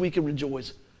 Ways we can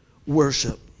rejoice.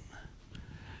 Worship.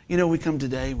 You know, we come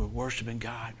today, we're worshiping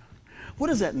God. What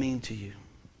does that mean to you?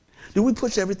 Do we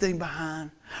push everything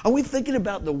behind? Are we thinking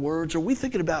about the words? Are we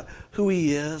thinking about who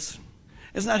He is?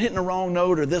 It's not hitting a wrong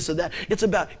note or this or that. It's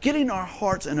about getting our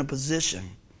hearts in a position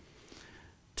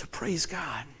to praise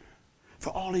God for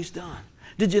all He's done.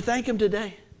 Did you thank Him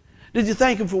today? Did you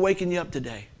thank Him for waking you up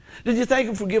today? Did you thank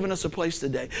Him for giving us a place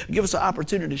today? Give us an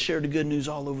opportunity to share the good news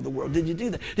all over the world. Did you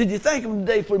do that? Did you thank Him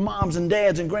today for moms and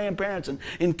dads and grandparents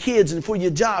and kids and for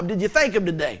your job? Did you thank Him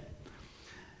today?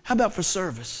 How about for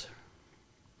service?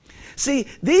 See,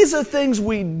 these are things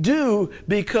we do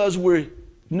because we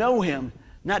know Him,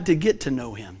 not to get to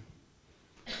know Him.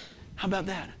 How about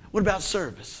that? What about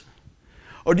service?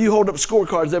 Or do you hold up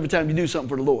scorecards every time you do something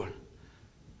for the Lord?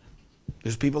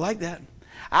 There's people like that.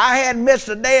 I hadn't missed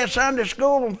a day of Sunday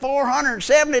school in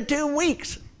 472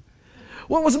 weeks.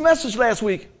 What was the message last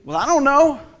week? Well, I don't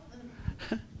know.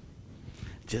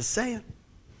 Just saying.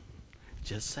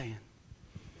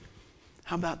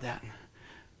 How about that?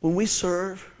 When we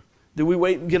serve, do we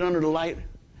wait and get under the light?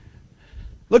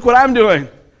 Look what I'm doing.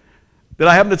 Did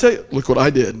I happen to tell you? Look what I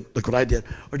did.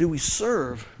 Or do we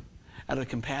serve out of the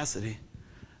capacity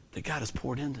that God has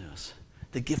poured into us,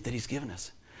 the gift that He's given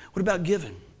us? What about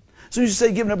giving? As soon as you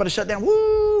say giving, everybody shut down.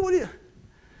 Woo, what do you?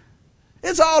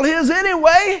 It's all His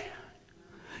anyway.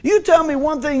 You tell me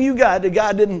one thing you got that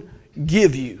God didn't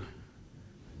give you.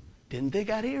 Didn't think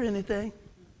I'd hear anything.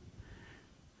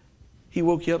 He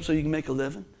woke you up so you can make a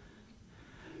living.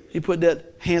 He put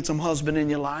that handsome husband in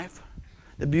your life,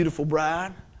 the beautiful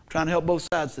bride. I'm trying to help both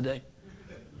sides today.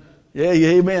 Yeah,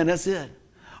 amen. That's it.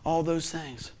 All those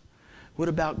things. What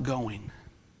about going?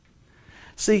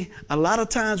 See, a lot of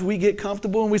times we get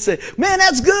comfortable and we say, man,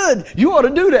 that's good. You ought to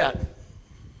do that.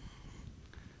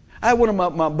 I had one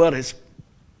of my buddies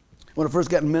when I first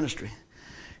got in ministry.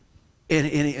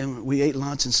 And we ate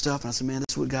lunch and stuff. And I said, man,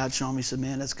 this is what God showed me. He said,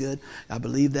 man, that's good. I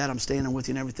believe that. I'm standing with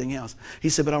you and everything else. He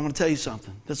said, but I want to tell you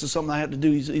something. This is something I have to do.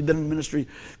 He's been in ministry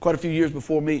quite a few years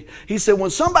before me. He said, when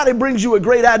somebody brings you a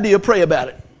great idea, pray about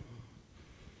it.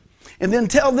 And then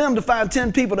tell them to find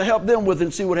 10 people to help them with it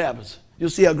and see what happens. You'll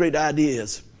see how great the idea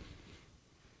is.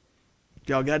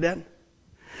 Y'all got that?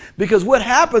 Because what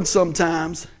happens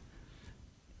sometimes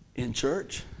in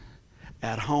church,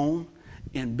 at home,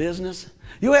 in business,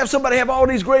 you'll have somebody have all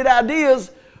these great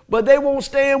ideas, but they won't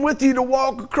stand with you to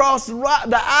walk across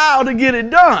the aisle to get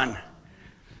it done.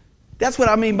 That's what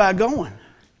I mean by going.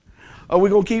 Are we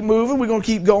going to keep moving? We're going to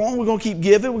keep going? We're going to keep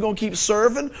giving? We're going to keep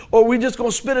serving? Or are we just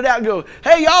going to spit it out and go,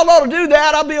 hey, y'all ought to do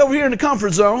that. I'll be over here in the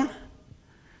comfort zone.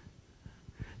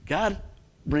 God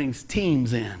brings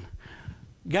teams in.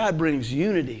 God brings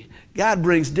unity. God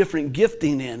brings different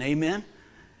gifting in. Amen?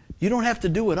 You don't have to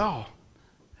do it all.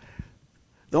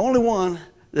 The only one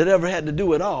that ever had to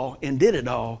do it all and did it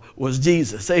all was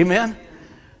Jesus. Amen?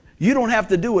 You don't have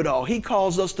to do it all. He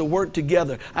calls us to work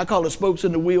together. I call it spokes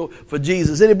in the wheel for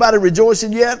Jesus. Anybody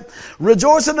rejoicing yet?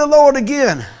 Rejoice in the Lord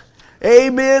again.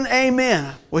 Amen,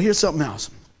 amen. Well, here's something else.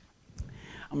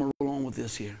 I'm going to roll on with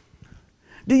this here.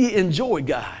 Do you enjoy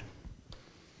God?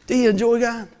 Do you enjoy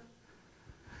God?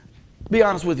 Be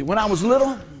honest with you. When I was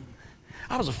little,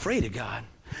 I was afraid of God.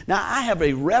 Now, I have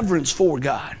a reverence for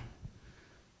God.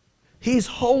 He's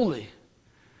holy.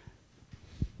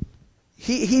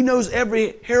 He knows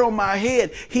every hair on my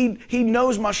head. He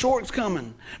knows my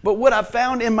shortcomings. But what I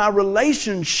found in my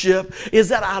relationship is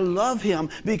that I love Him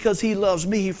because He loves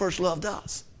me. He first loved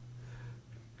us.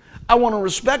 I want to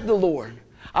respect the Lord.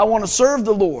 I want to serve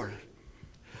the Lord.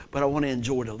 But I want to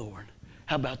enjoy the Lord.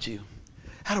 How about you?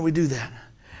 How do we do that?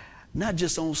 Not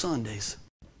just on Sundays.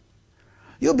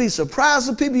 You'll be surprised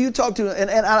the people you talk to. And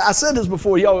I said this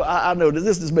before. Y'all, I know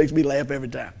this just makes me laugh every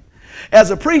time.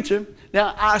 As a preacher,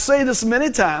 now I say this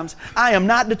many times, I am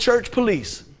not the church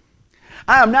police.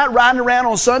 I am not riding around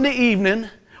on Sunday evening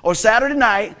or Saturday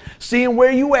night seeing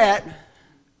where you at,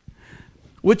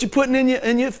 what you're putting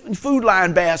in your food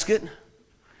line basket,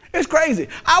 It's crazy.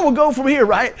 I will go from here,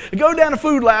 right? Go down the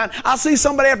food line. I'll see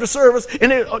somebody after service,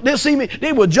 and they'll see me.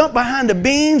 They will jump behind the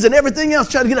beans and everything else,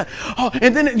 try to get out. Oh,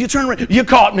 and then you turn around. You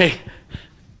caught me.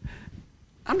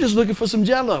 I'm just looking for some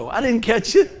Jell-O. I didn't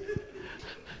catch you.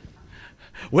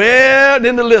 Well,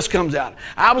 then the list comes out.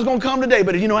 I was going to come today,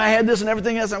 but I had this and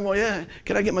everything else. I'm going, yeah,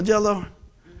 can I get my Jell-O?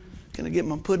 Can I get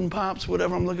my pudding pops,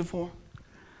 whatever I'm looking for?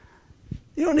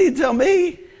 You don't need to tell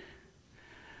me.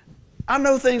 I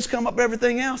know things come up,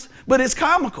 everything else, but it's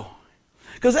comical.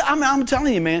 Because I'm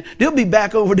telling you, man, they'll be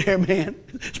back over there, man.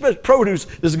 Especially produce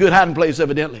is a good hiding place,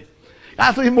 evidently.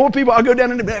 I think more people, I'll go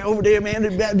down in the back over there,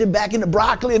 man. They're back in the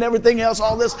broccoli and everything else,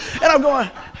 all this. And I'm going,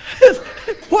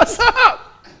 what's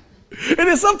up? And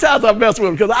then sometimes I mess with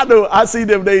them because I know I see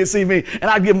them, they see me, and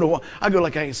I give them the one. I go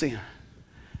like I ain't seen them.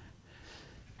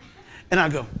 And I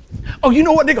go, oh, you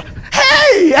know what? They go,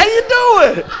 hey, how you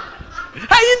doing?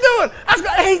 How you doing? I go,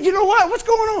 hey, you know what? What's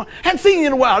going on? Haven't seen you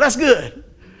in a while. That's good.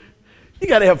 You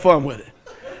got to have fun with it.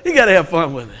 You got to have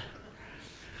fun with it.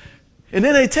 And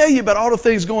then they tell you about all the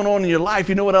things going on in your life.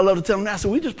 You know what I love to tell them now? So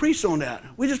we just preached on that.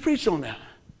 We just preached on that.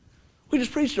 We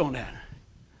just preached on that.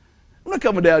 I'm not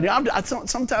coming down here.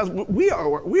 Sometimes we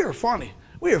are funny.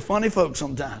 We are funny folks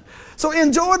sometimes. So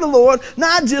enjoy the Lord,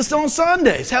 not just on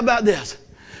Sundays. How about this?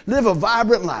 Live a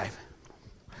vibrant life.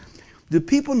 Do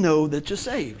people know that you're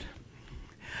saved?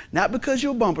 Not because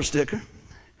you're a bumper sticker.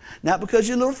 Not because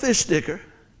you're a little fish sticker.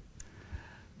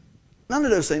 None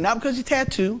of those things. Not because you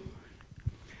tattoo.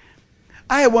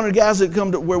 I had one of the guys that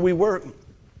come to where we work,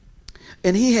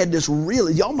 and he had this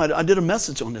really, I did a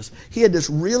message on this. He had this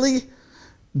really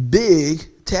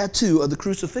big tattoo of the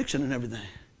crucifixion and everything.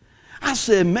 I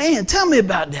said, man, tell me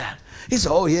about that. He said,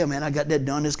 oh yeah, man, I got that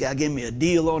done. This guy gave me a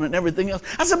deal on it and everything else.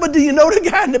 I said, but do you know the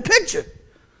guy in the picture?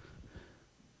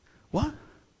 What?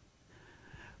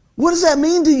 What does that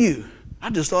mean to you?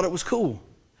 I just thought it was cool.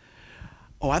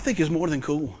 Oh, I think it's more than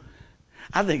cool.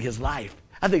 I think it's life.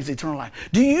 I think it's eternal life.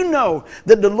 Do you know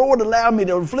that the Lord allowed me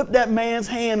to flip that man's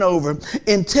hand over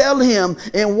and tell him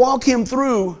and walk him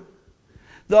through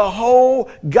the whole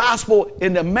gospel,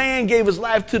 and the man gave his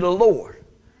life to the Lord?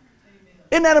 Amen.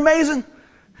 Isn't that amazing?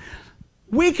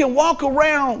 We can walk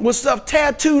around with stuff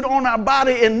tattooed on our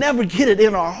body and never get it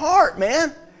in our heart,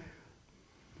 man.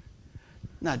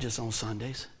 Not just on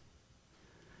Sundays.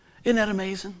 Isn't that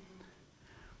amazing?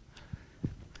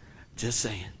 Just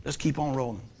saying. Let's keep on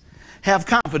rolling. Have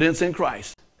confidence in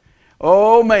Christ.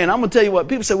 Oh, man, I'm going to tell you what.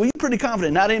 People say, well, you're pretty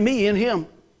confident. Not in me, in him.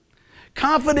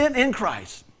 Confident in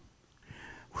Christ.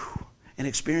 Whew. And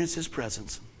experience his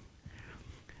presence.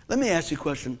 Let me ask you a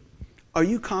question. Are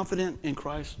you confident in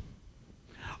Christ?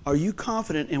 Are you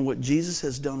confident in what Jesus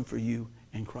has done for you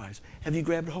in Christ? Have you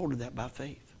grabbed hold of that by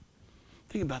faith?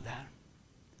 Think about that.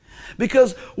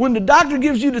 Because when the doctor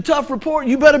gives you the tough report,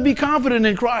 you better be confident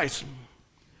in Christ.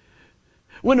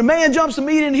 When the man jumps the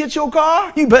meter and hits your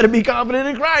car, you better be confident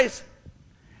in Christ.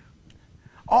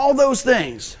 All those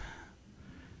things.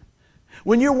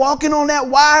 When you're walking on that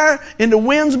wire and the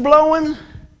wind's blowing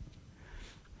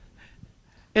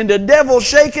and the devil's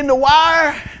shaking the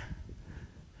wire,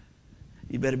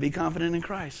 you better be confident in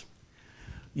Christ.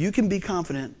 You can be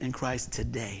confident in Christ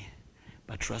today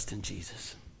by trusting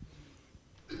Jesus.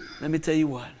 Let me tell you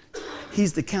what.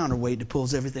 He's the counterweight that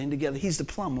pulls everything together. He's the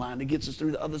plumb line that gets us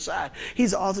through the other side.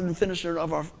 He's the author and finisher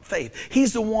of our faith.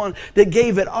 He's the one that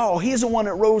gave it all. He's the one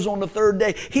that rose on the third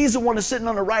day. He's the one that's sitting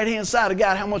on the right-hand side of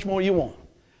God. How much more you want?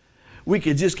 We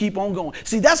could just keep on going.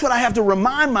 See, that's what I have to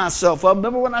remind myself of.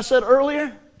 Remember when I said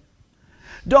earlier?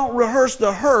 Don't rehearse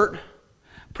the hurt.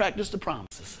 Practice the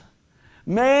promises.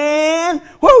 Man,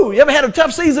 whoo, you ever had a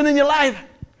tough season in your life?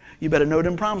 You better know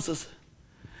them promises.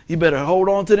 You better hold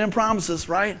on to them promises,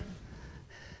 right?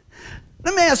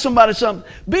 Let me ask somebody something.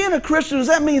 Being a Christian, does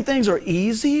that mean things are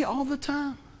easy all the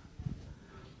time?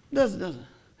 Doesn't.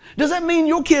 Does that mean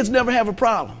your kids never have a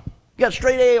problem? You got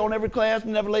straight A on every class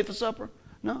and never late for supper?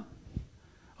 No?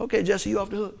 Okay, Jesse, you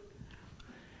off the hook.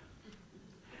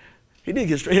 He did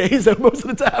get straight A's most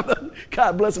of the time.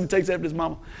 God bless him, he takes after his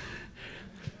mama.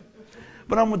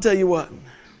 But I'm going to tell you what.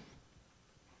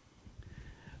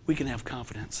 We can have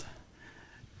confidence.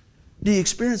 Do you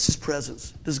experience his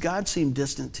presence? Does God seem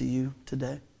distant to you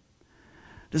today?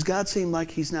 Does God seem like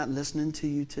he's not listening to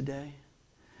you today?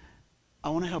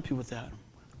 I want to help you with that.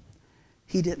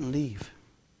 He didn't leave.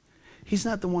 He's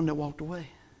not the one that walked away.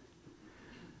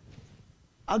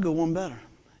 I'll go one better.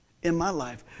 In my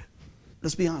life,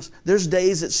 let's be honest, there's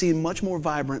days that seem much more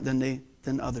vibrant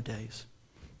than other days.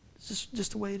 It's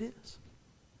just the way it is.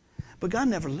 But God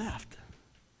never left.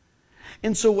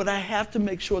 And so what I have to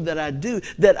make sure that I do,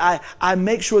 that I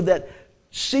make sure that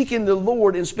seeking the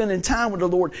Lord and spending time with the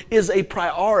Lord is a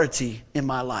priority in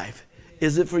my life.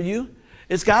 Is it for you?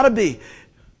 It's got to be.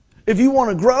 If you want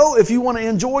to grow, if you want to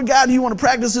enjoy God, you want to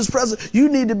practice His presence, you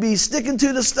need to be sticking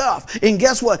to the stuff. And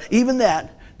guess what? Even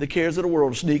that, the cares of the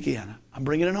world will sneak in. I'm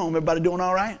bringing it home. Everybody doing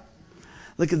all right?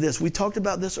 Look at this. We talked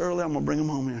about this earlier. I'm going to bring them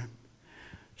home here.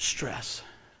 Stress.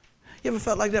 You ever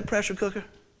felt like that pressure cooker?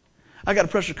 I got a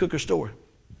pressure cooker story.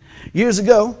 Years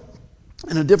ago,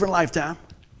 in a different lifetime,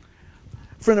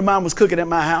 a friend of mine was cooking at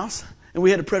my house, and we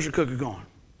had a pressure cooker going.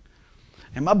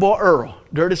 And my boy Earl,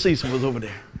 Dirty Cecil, was over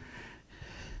there.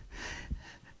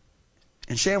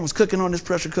 And Sharon was cooking on this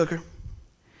pressure cooker.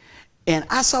 And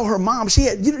I saw her mom. She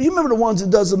had, you remember the ones that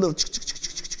does the little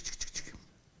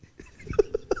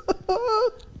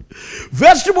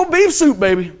vegetable beef soup,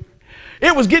 baby.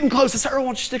 It was getting close. I said, Earl, why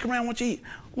don't you stick around? Why don't you eat?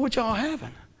 What y'all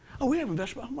having? Oh, we're having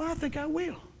vegetable. Well, I think I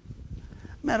will.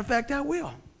 Matter of fact, I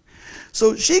will.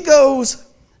 So she goes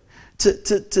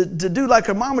to do like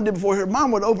her mama did before. Her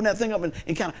mom would open that thing up and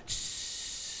kind of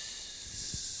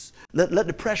let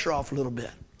the pressure off a little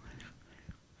bit.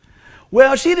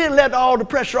 Well, she didn't let all the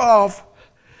pressure off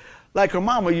like her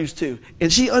mama used to.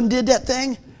 And she undid that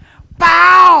thing.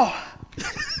 Bow!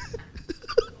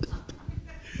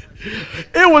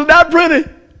 It was not pretty.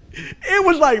 It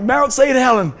was like Mount St.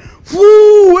 Helen.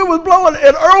 Woo! It was blowing.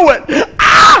 And Earl went,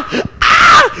 ah!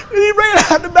 Ah! And he ran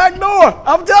out the back door.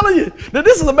 I'm telling you. Now,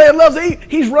 this is a man who loves to eat.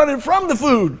 He's running from the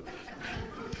food.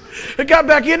 I got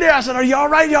back in there. I said, are you all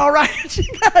right? You all right?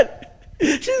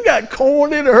 She's got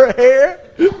corn in her hair,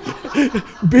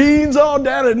 beans all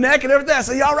down her neck and everything. I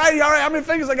said, you all right? You all right? How many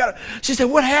fingers I got? She said,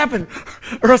 what happened?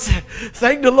 Earl said,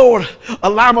 thank the Lord, a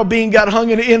lima bean got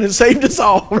hung in the end and saved us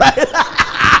all, right?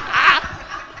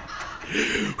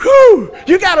 Whew,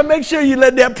 you got to make sure you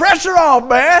let that pressure off,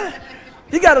 man.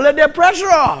 You got to let that pressure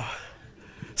off.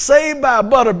 Saved by a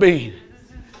butter bean.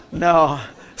 No,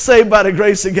 saved by the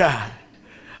grace of God.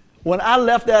 When I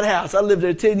left that house, I lived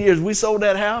there 10 years. We sold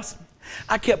that house.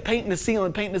 I kept painting the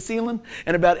ceiling,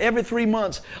 and about every 3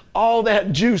 months, all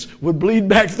that juice would bleed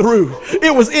back through.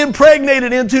 It was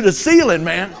impregnated into the ceiling,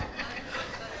 man.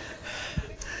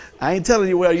 I ain't telling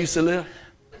you where I used to live.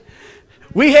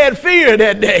 We had fear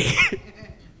that day.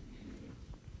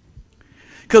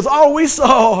 Because all we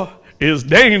saw is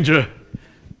danger.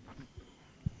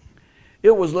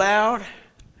 It was loud.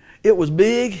 It was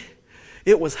big.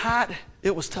 It was hot.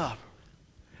 It was tough.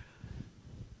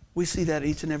 We see that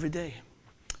each and every day.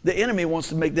 The enemy wants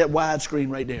to make that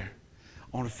widescreen right there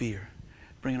on the fear.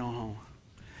 Bring it on home.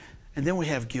 And then we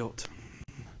have guilt.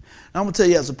 Now, I'm going to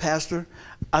tell you, as a pastor,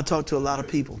 I talk to a lot of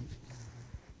people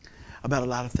about a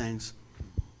lot of things.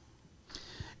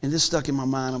 And this stuck in my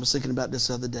mind. I was thinking about this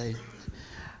the other day.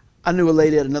 I knew a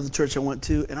lady at another church I went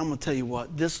to, and I'm going to tell you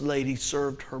what, this lady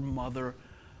served her mother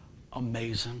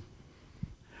amazing.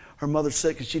 Her mother's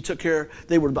sick, and she took care,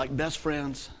 they were like best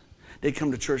friends. They'd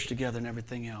come to church together and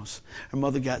everything else. Her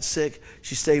mother got sick.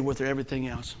 She stayed with her, everything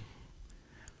else.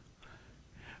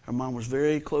 Her mom was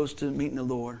very close to meeting the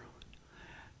Lord.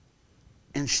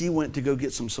 And she went to go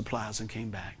get some supplies and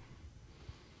came back.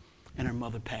 And her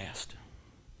mother passed.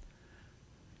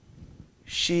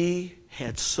 She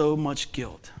had so much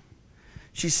guilt.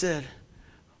 She said,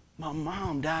 my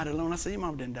mom died alone. I said, your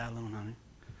mom didn't die alone, honey.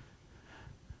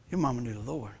 Your mama knew the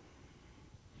Lord.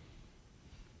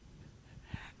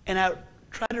 And I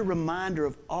tried to remind her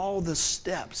of all the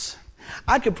steps.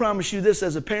 I can promise you this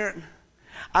as a parent.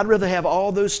 I'd rather have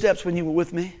all those steps when you were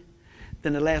with me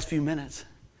than the last few minutes.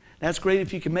 That's great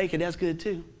if you can make it. That's good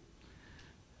too.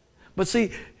 But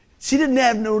see, she didn't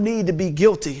have no need to be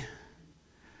guilty.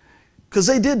 Because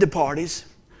they did the parties.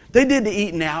 They did the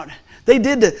eating out. They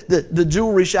did the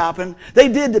jewelry shopping. They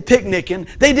did the picnicking.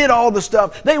 They did all the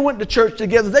stuff. They went to church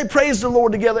together. They praised the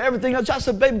Lord together, everything else. I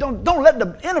said, baby, don't let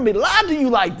the enemy lie to you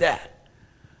like that.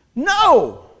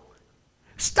 No.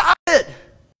 Stop it.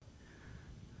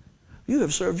 You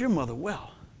have served your mother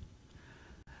well.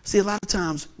 See, a lot of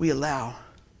times we allow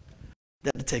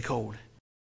that to take hold.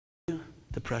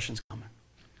 Depression's coming.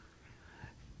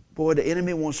 Boy, the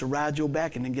enemy wants to ride your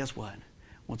back, and then guess what?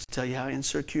 Wants to tell you how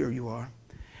insecure you are.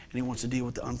 And he wants to deal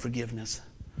with the unforgiveness.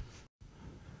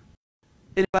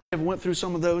 Anybody ever went through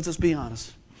some of those? Let's be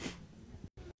honest.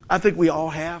 I think we all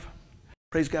have.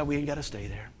 Praise God, we ain't got to stay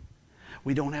there.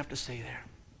 We don't have to stay there.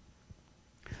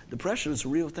 Depression is a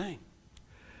real thing.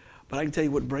 But I can tell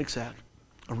you what breaks that.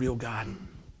 A real God.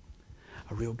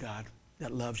 A real God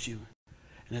that loves you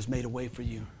and has made a way for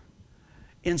you.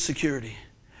 Insecurity.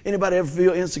 Anybody ever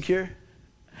feel insecure?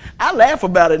 I laugh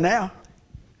about it now.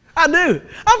 I do.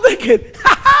 I'm thinking,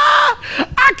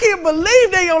 I can't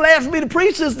believe they gonna ask me to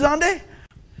preach this Sunday.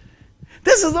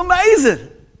 This is amazing.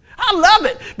 I love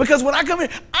it because when I come in,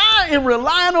 I am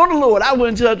relying on the Lord. I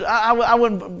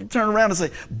wouldn't turn around and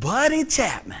say, Buddy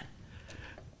Chapman,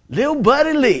 little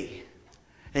Buddy Lee.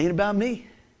 Ain't about me.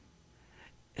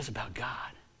 It's about God.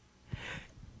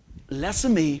 Less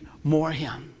of me, more of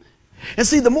him. And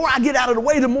see, the more I get out of the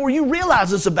way, the more you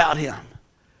realize it's about him.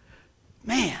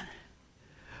 Man,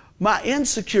 my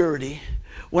insecurity,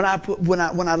 when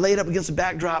I laid up against the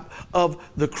backdrop of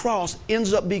the cross,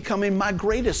 ends up becoming my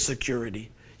greatest security.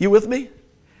 You with me?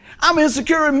 I'm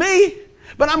insecure in me,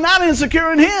 but I'm not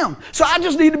insecure in him. So I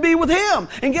just need to be with him.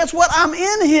 And guess what? I'm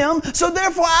in him, so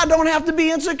therefore I don't have to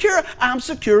be insecure. I'm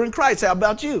secure in Christ. How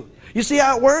about you? You see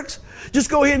how it works? Just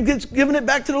go ahead and get giving it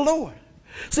back to the Lord.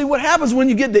 See, what happens when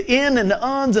you get the in and the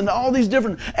uns and all these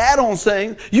different add-on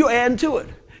things, you add to it.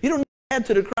 You don't add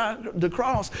to the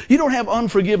cross. You don't have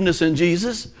unforgiveness in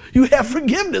Jesus. You have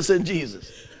forgiveness in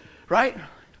Jesus. Right?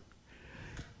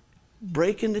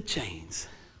 Breaking the chains.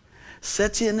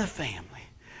 Set you in the family.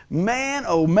 Man,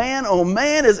 oh man, oh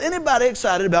man, is anybody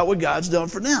excited about what God's done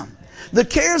for them? The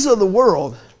cares of the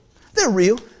world, they're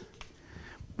real,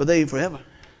 but they ain't forever.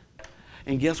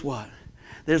 And guess what?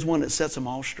 There's one that sets them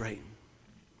all straight.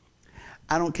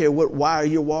 I don't care what wire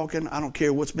you're walking. I don't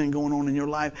care what's been going on in your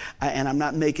life. And I'm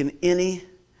not making any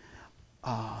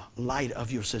light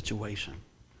of your situation.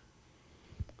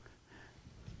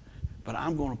 But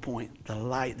I'm going to point the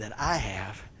light that I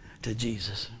have to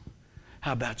Jesus.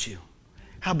 How about you?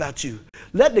 How about you?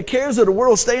 Let the cares of the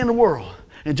world stay in the world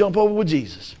and jump over with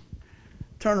Jesus.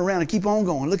 Turn around and keep on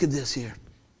going. Look at this here.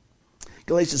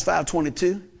 Galatians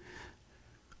 5:22.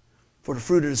 For the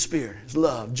fruit of the Spirit is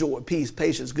love, joy, peace,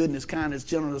 patience, goodness, kindness,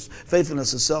 gentleness,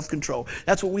 faithfulness, and self-control.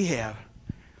 That's what we have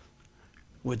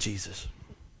with Jesus.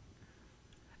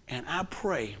 And I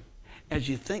pray, as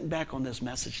you think back on this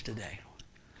message today,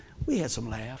 we had some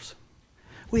laughs.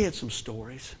 We had some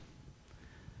stories.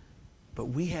 But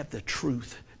we have the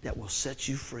truth that will set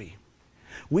you free.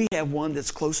 We have one that's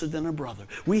closer than a brother.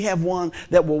 We have one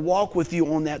that will walk with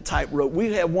you on that tightrope.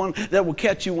 We have one that will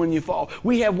catch you when you fall.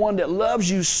 We have one that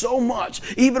loves you so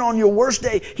much. Even on your worst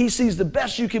day, he sees the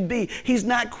best you can be. He's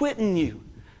not quitting you.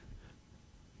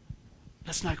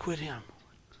 Let's not quit him.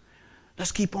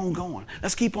 Let's keep on going.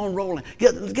 Let's keep on rolling.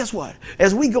 Guess what?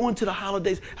 As we go into the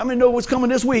holidays, how many know what's coming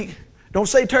this week? Don't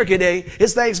say Turkey Day.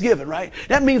 It's Thanksgiving, right?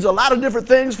 That means a lot of different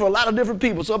things for a lot of different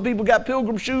people. Some people got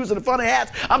pilgrim shoes and the funny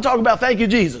hats. I'm talking about thank you,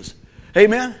 Jesus.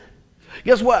 Amen?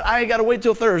 Guess what? I ain't got to wait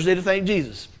till Thursday to thank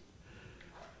Jesus.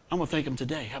 I'm going to thank him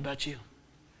today. How about you?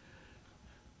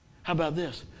 How about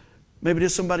this? Maybe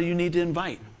there's somebody you need to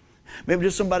invite. Maybe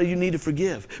there's somebody you need to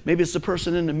forgive. Maybe it's the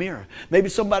person in the mirror. Maybe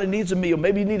somebody needs a meal.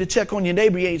 Maybe you need to check on your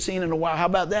neighbor you ain't seen in a while. How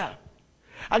about that?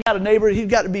 I got a neighbor, he's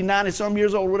got to be 90-some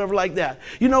years old, whatever like that.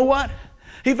 You know what?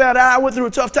 He found out I went through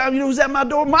a tough time. You know who's at my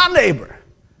door? My neighbor.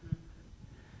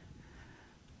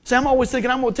 See, I'm always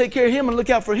thinking I'm going to take care of him and look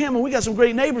out for him, and we got some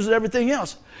great neighbors and everything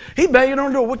else. He banging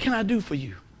on the door. What can I do for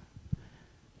you?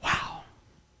 Wow.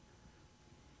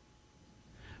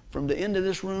 From the end of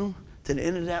this room to the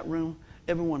end of that room,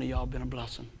 every one of y'all been a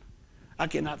blessing. I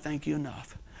cannot thank you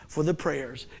enough for the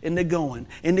prayers and the going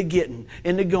and the getting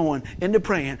and the going and the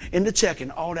praying and the checking,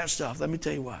 all that stuff. Let me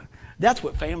tell you what. That's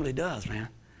what family does, man.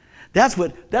 That's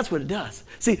what it does.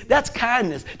 See, that's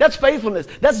kindness. That's faithfulness.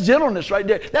 That's gentleness right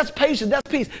there. That's patience.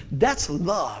 That's peace. That's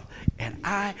love. And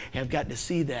I have got to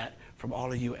see that from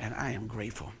all of you, and I am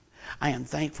grateful. I am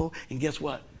thankful. And guess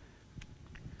what?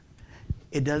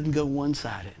 It doesn't go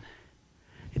one-sided.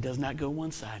 It does not go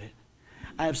one-sided.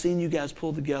 I have seen you guys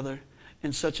pull together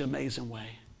in such an amazing way.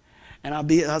 And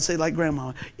I'll say like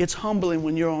Grandma, it's humbling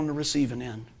when you're on the receiving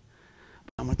end.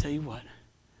 But I'm going to tell you what,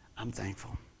 I'm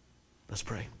thankful. Let's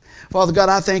pray. Father God,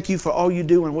 I thank you for all you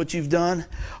do and what you've done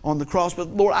on the cross. But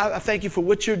Lord, I thank you for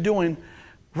what you're doing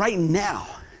right now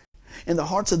in the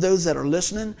hearts of those that are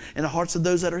listening, in the hearts of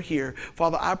those that are here.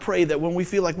 Father, I pray that when we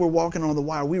feel like we're walking on the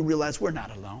wire, we realize we're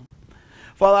not alone.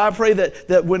 Father, I pray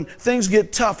that when things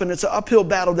get tough and it's an uphill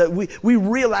battle, that we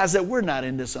realize that we're not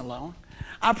in this alone.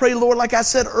 I pray, Lord, like I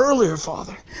said earlier,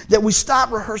 Father, that we stop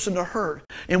rehearsing the hurt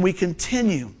and we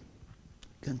continue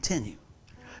to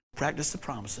practice the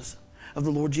promises of the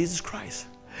Lord Jesus Christ.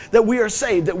 That we are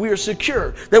saved, that we are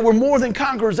secure, that we're more than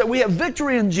conquerors, that we have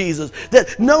victory in Jesus,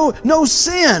 that no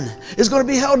sin is going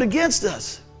to be held against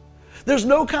us. There's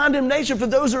no condemnation for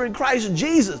those who are in Christ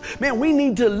Jesus. Man, we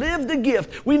need to live the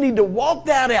gift. We need to walk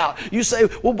that out. You say,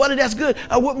 well, buddy, that's good.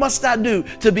 What must I do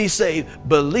to be saved?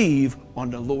 Believe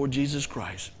on the Lord Jesus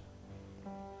Christ.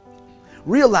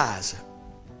 Realize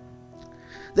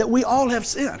that we all have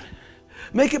sinned.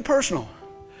 Make it personal.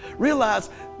 Realize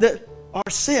that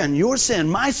our sin, your sin,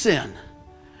 my sin,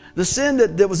 The sin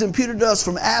that was imputed to us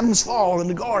from Adam's fall in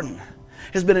the garden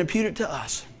has been imputed to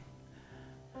us.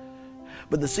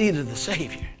 But the seed of the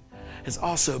Savior has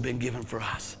also been given for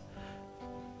us.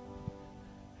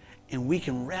 And we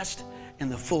can rest in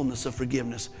the fullness of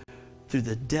forgiveness through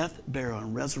the death, burial,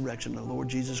 and resurrection of the Lord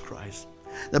Jesus Christ.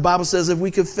 The Bible says if we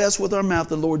confess with our mouth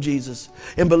the Lord Jesus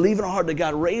and believe in our heart that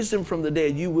God raised him from the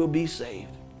dead, you will be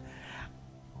saved.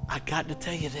 I got to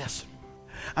tell you this.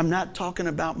 I'm not talking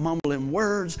about mumbling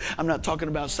words. I'm not talking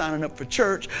about signing up for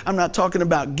church. I'm not talking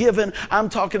about giving. I'm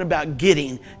talking about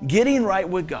getting right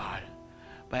with God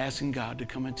by asking God to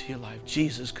come into your life.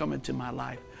 Jesus, come into my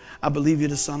life. I believe you're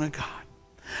the Son of God.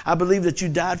 I believe that you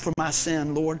died for my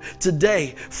sin, Lord.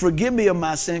 Today, forgive me of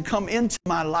my sin. Come into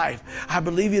my life. I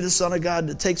believe you're the Son of God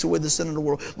that takes away the sin of the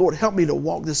world. Lord, help me to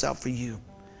walk this out for you.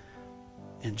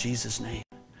 In Jesus' name.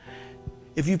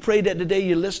 If you prayed that today,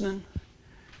 you're listening,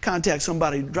 contact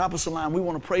somebody. Drop us a line. We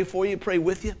want to pray for you, pray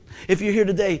with you. If you're here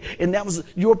today and that was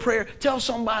your prayer, tell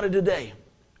somebody today.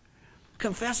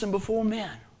 Confessing before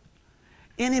men.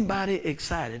 Anybody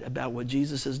excited about what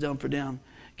Jesus has done for them,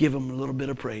 give them a little bit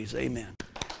of praise. Amen.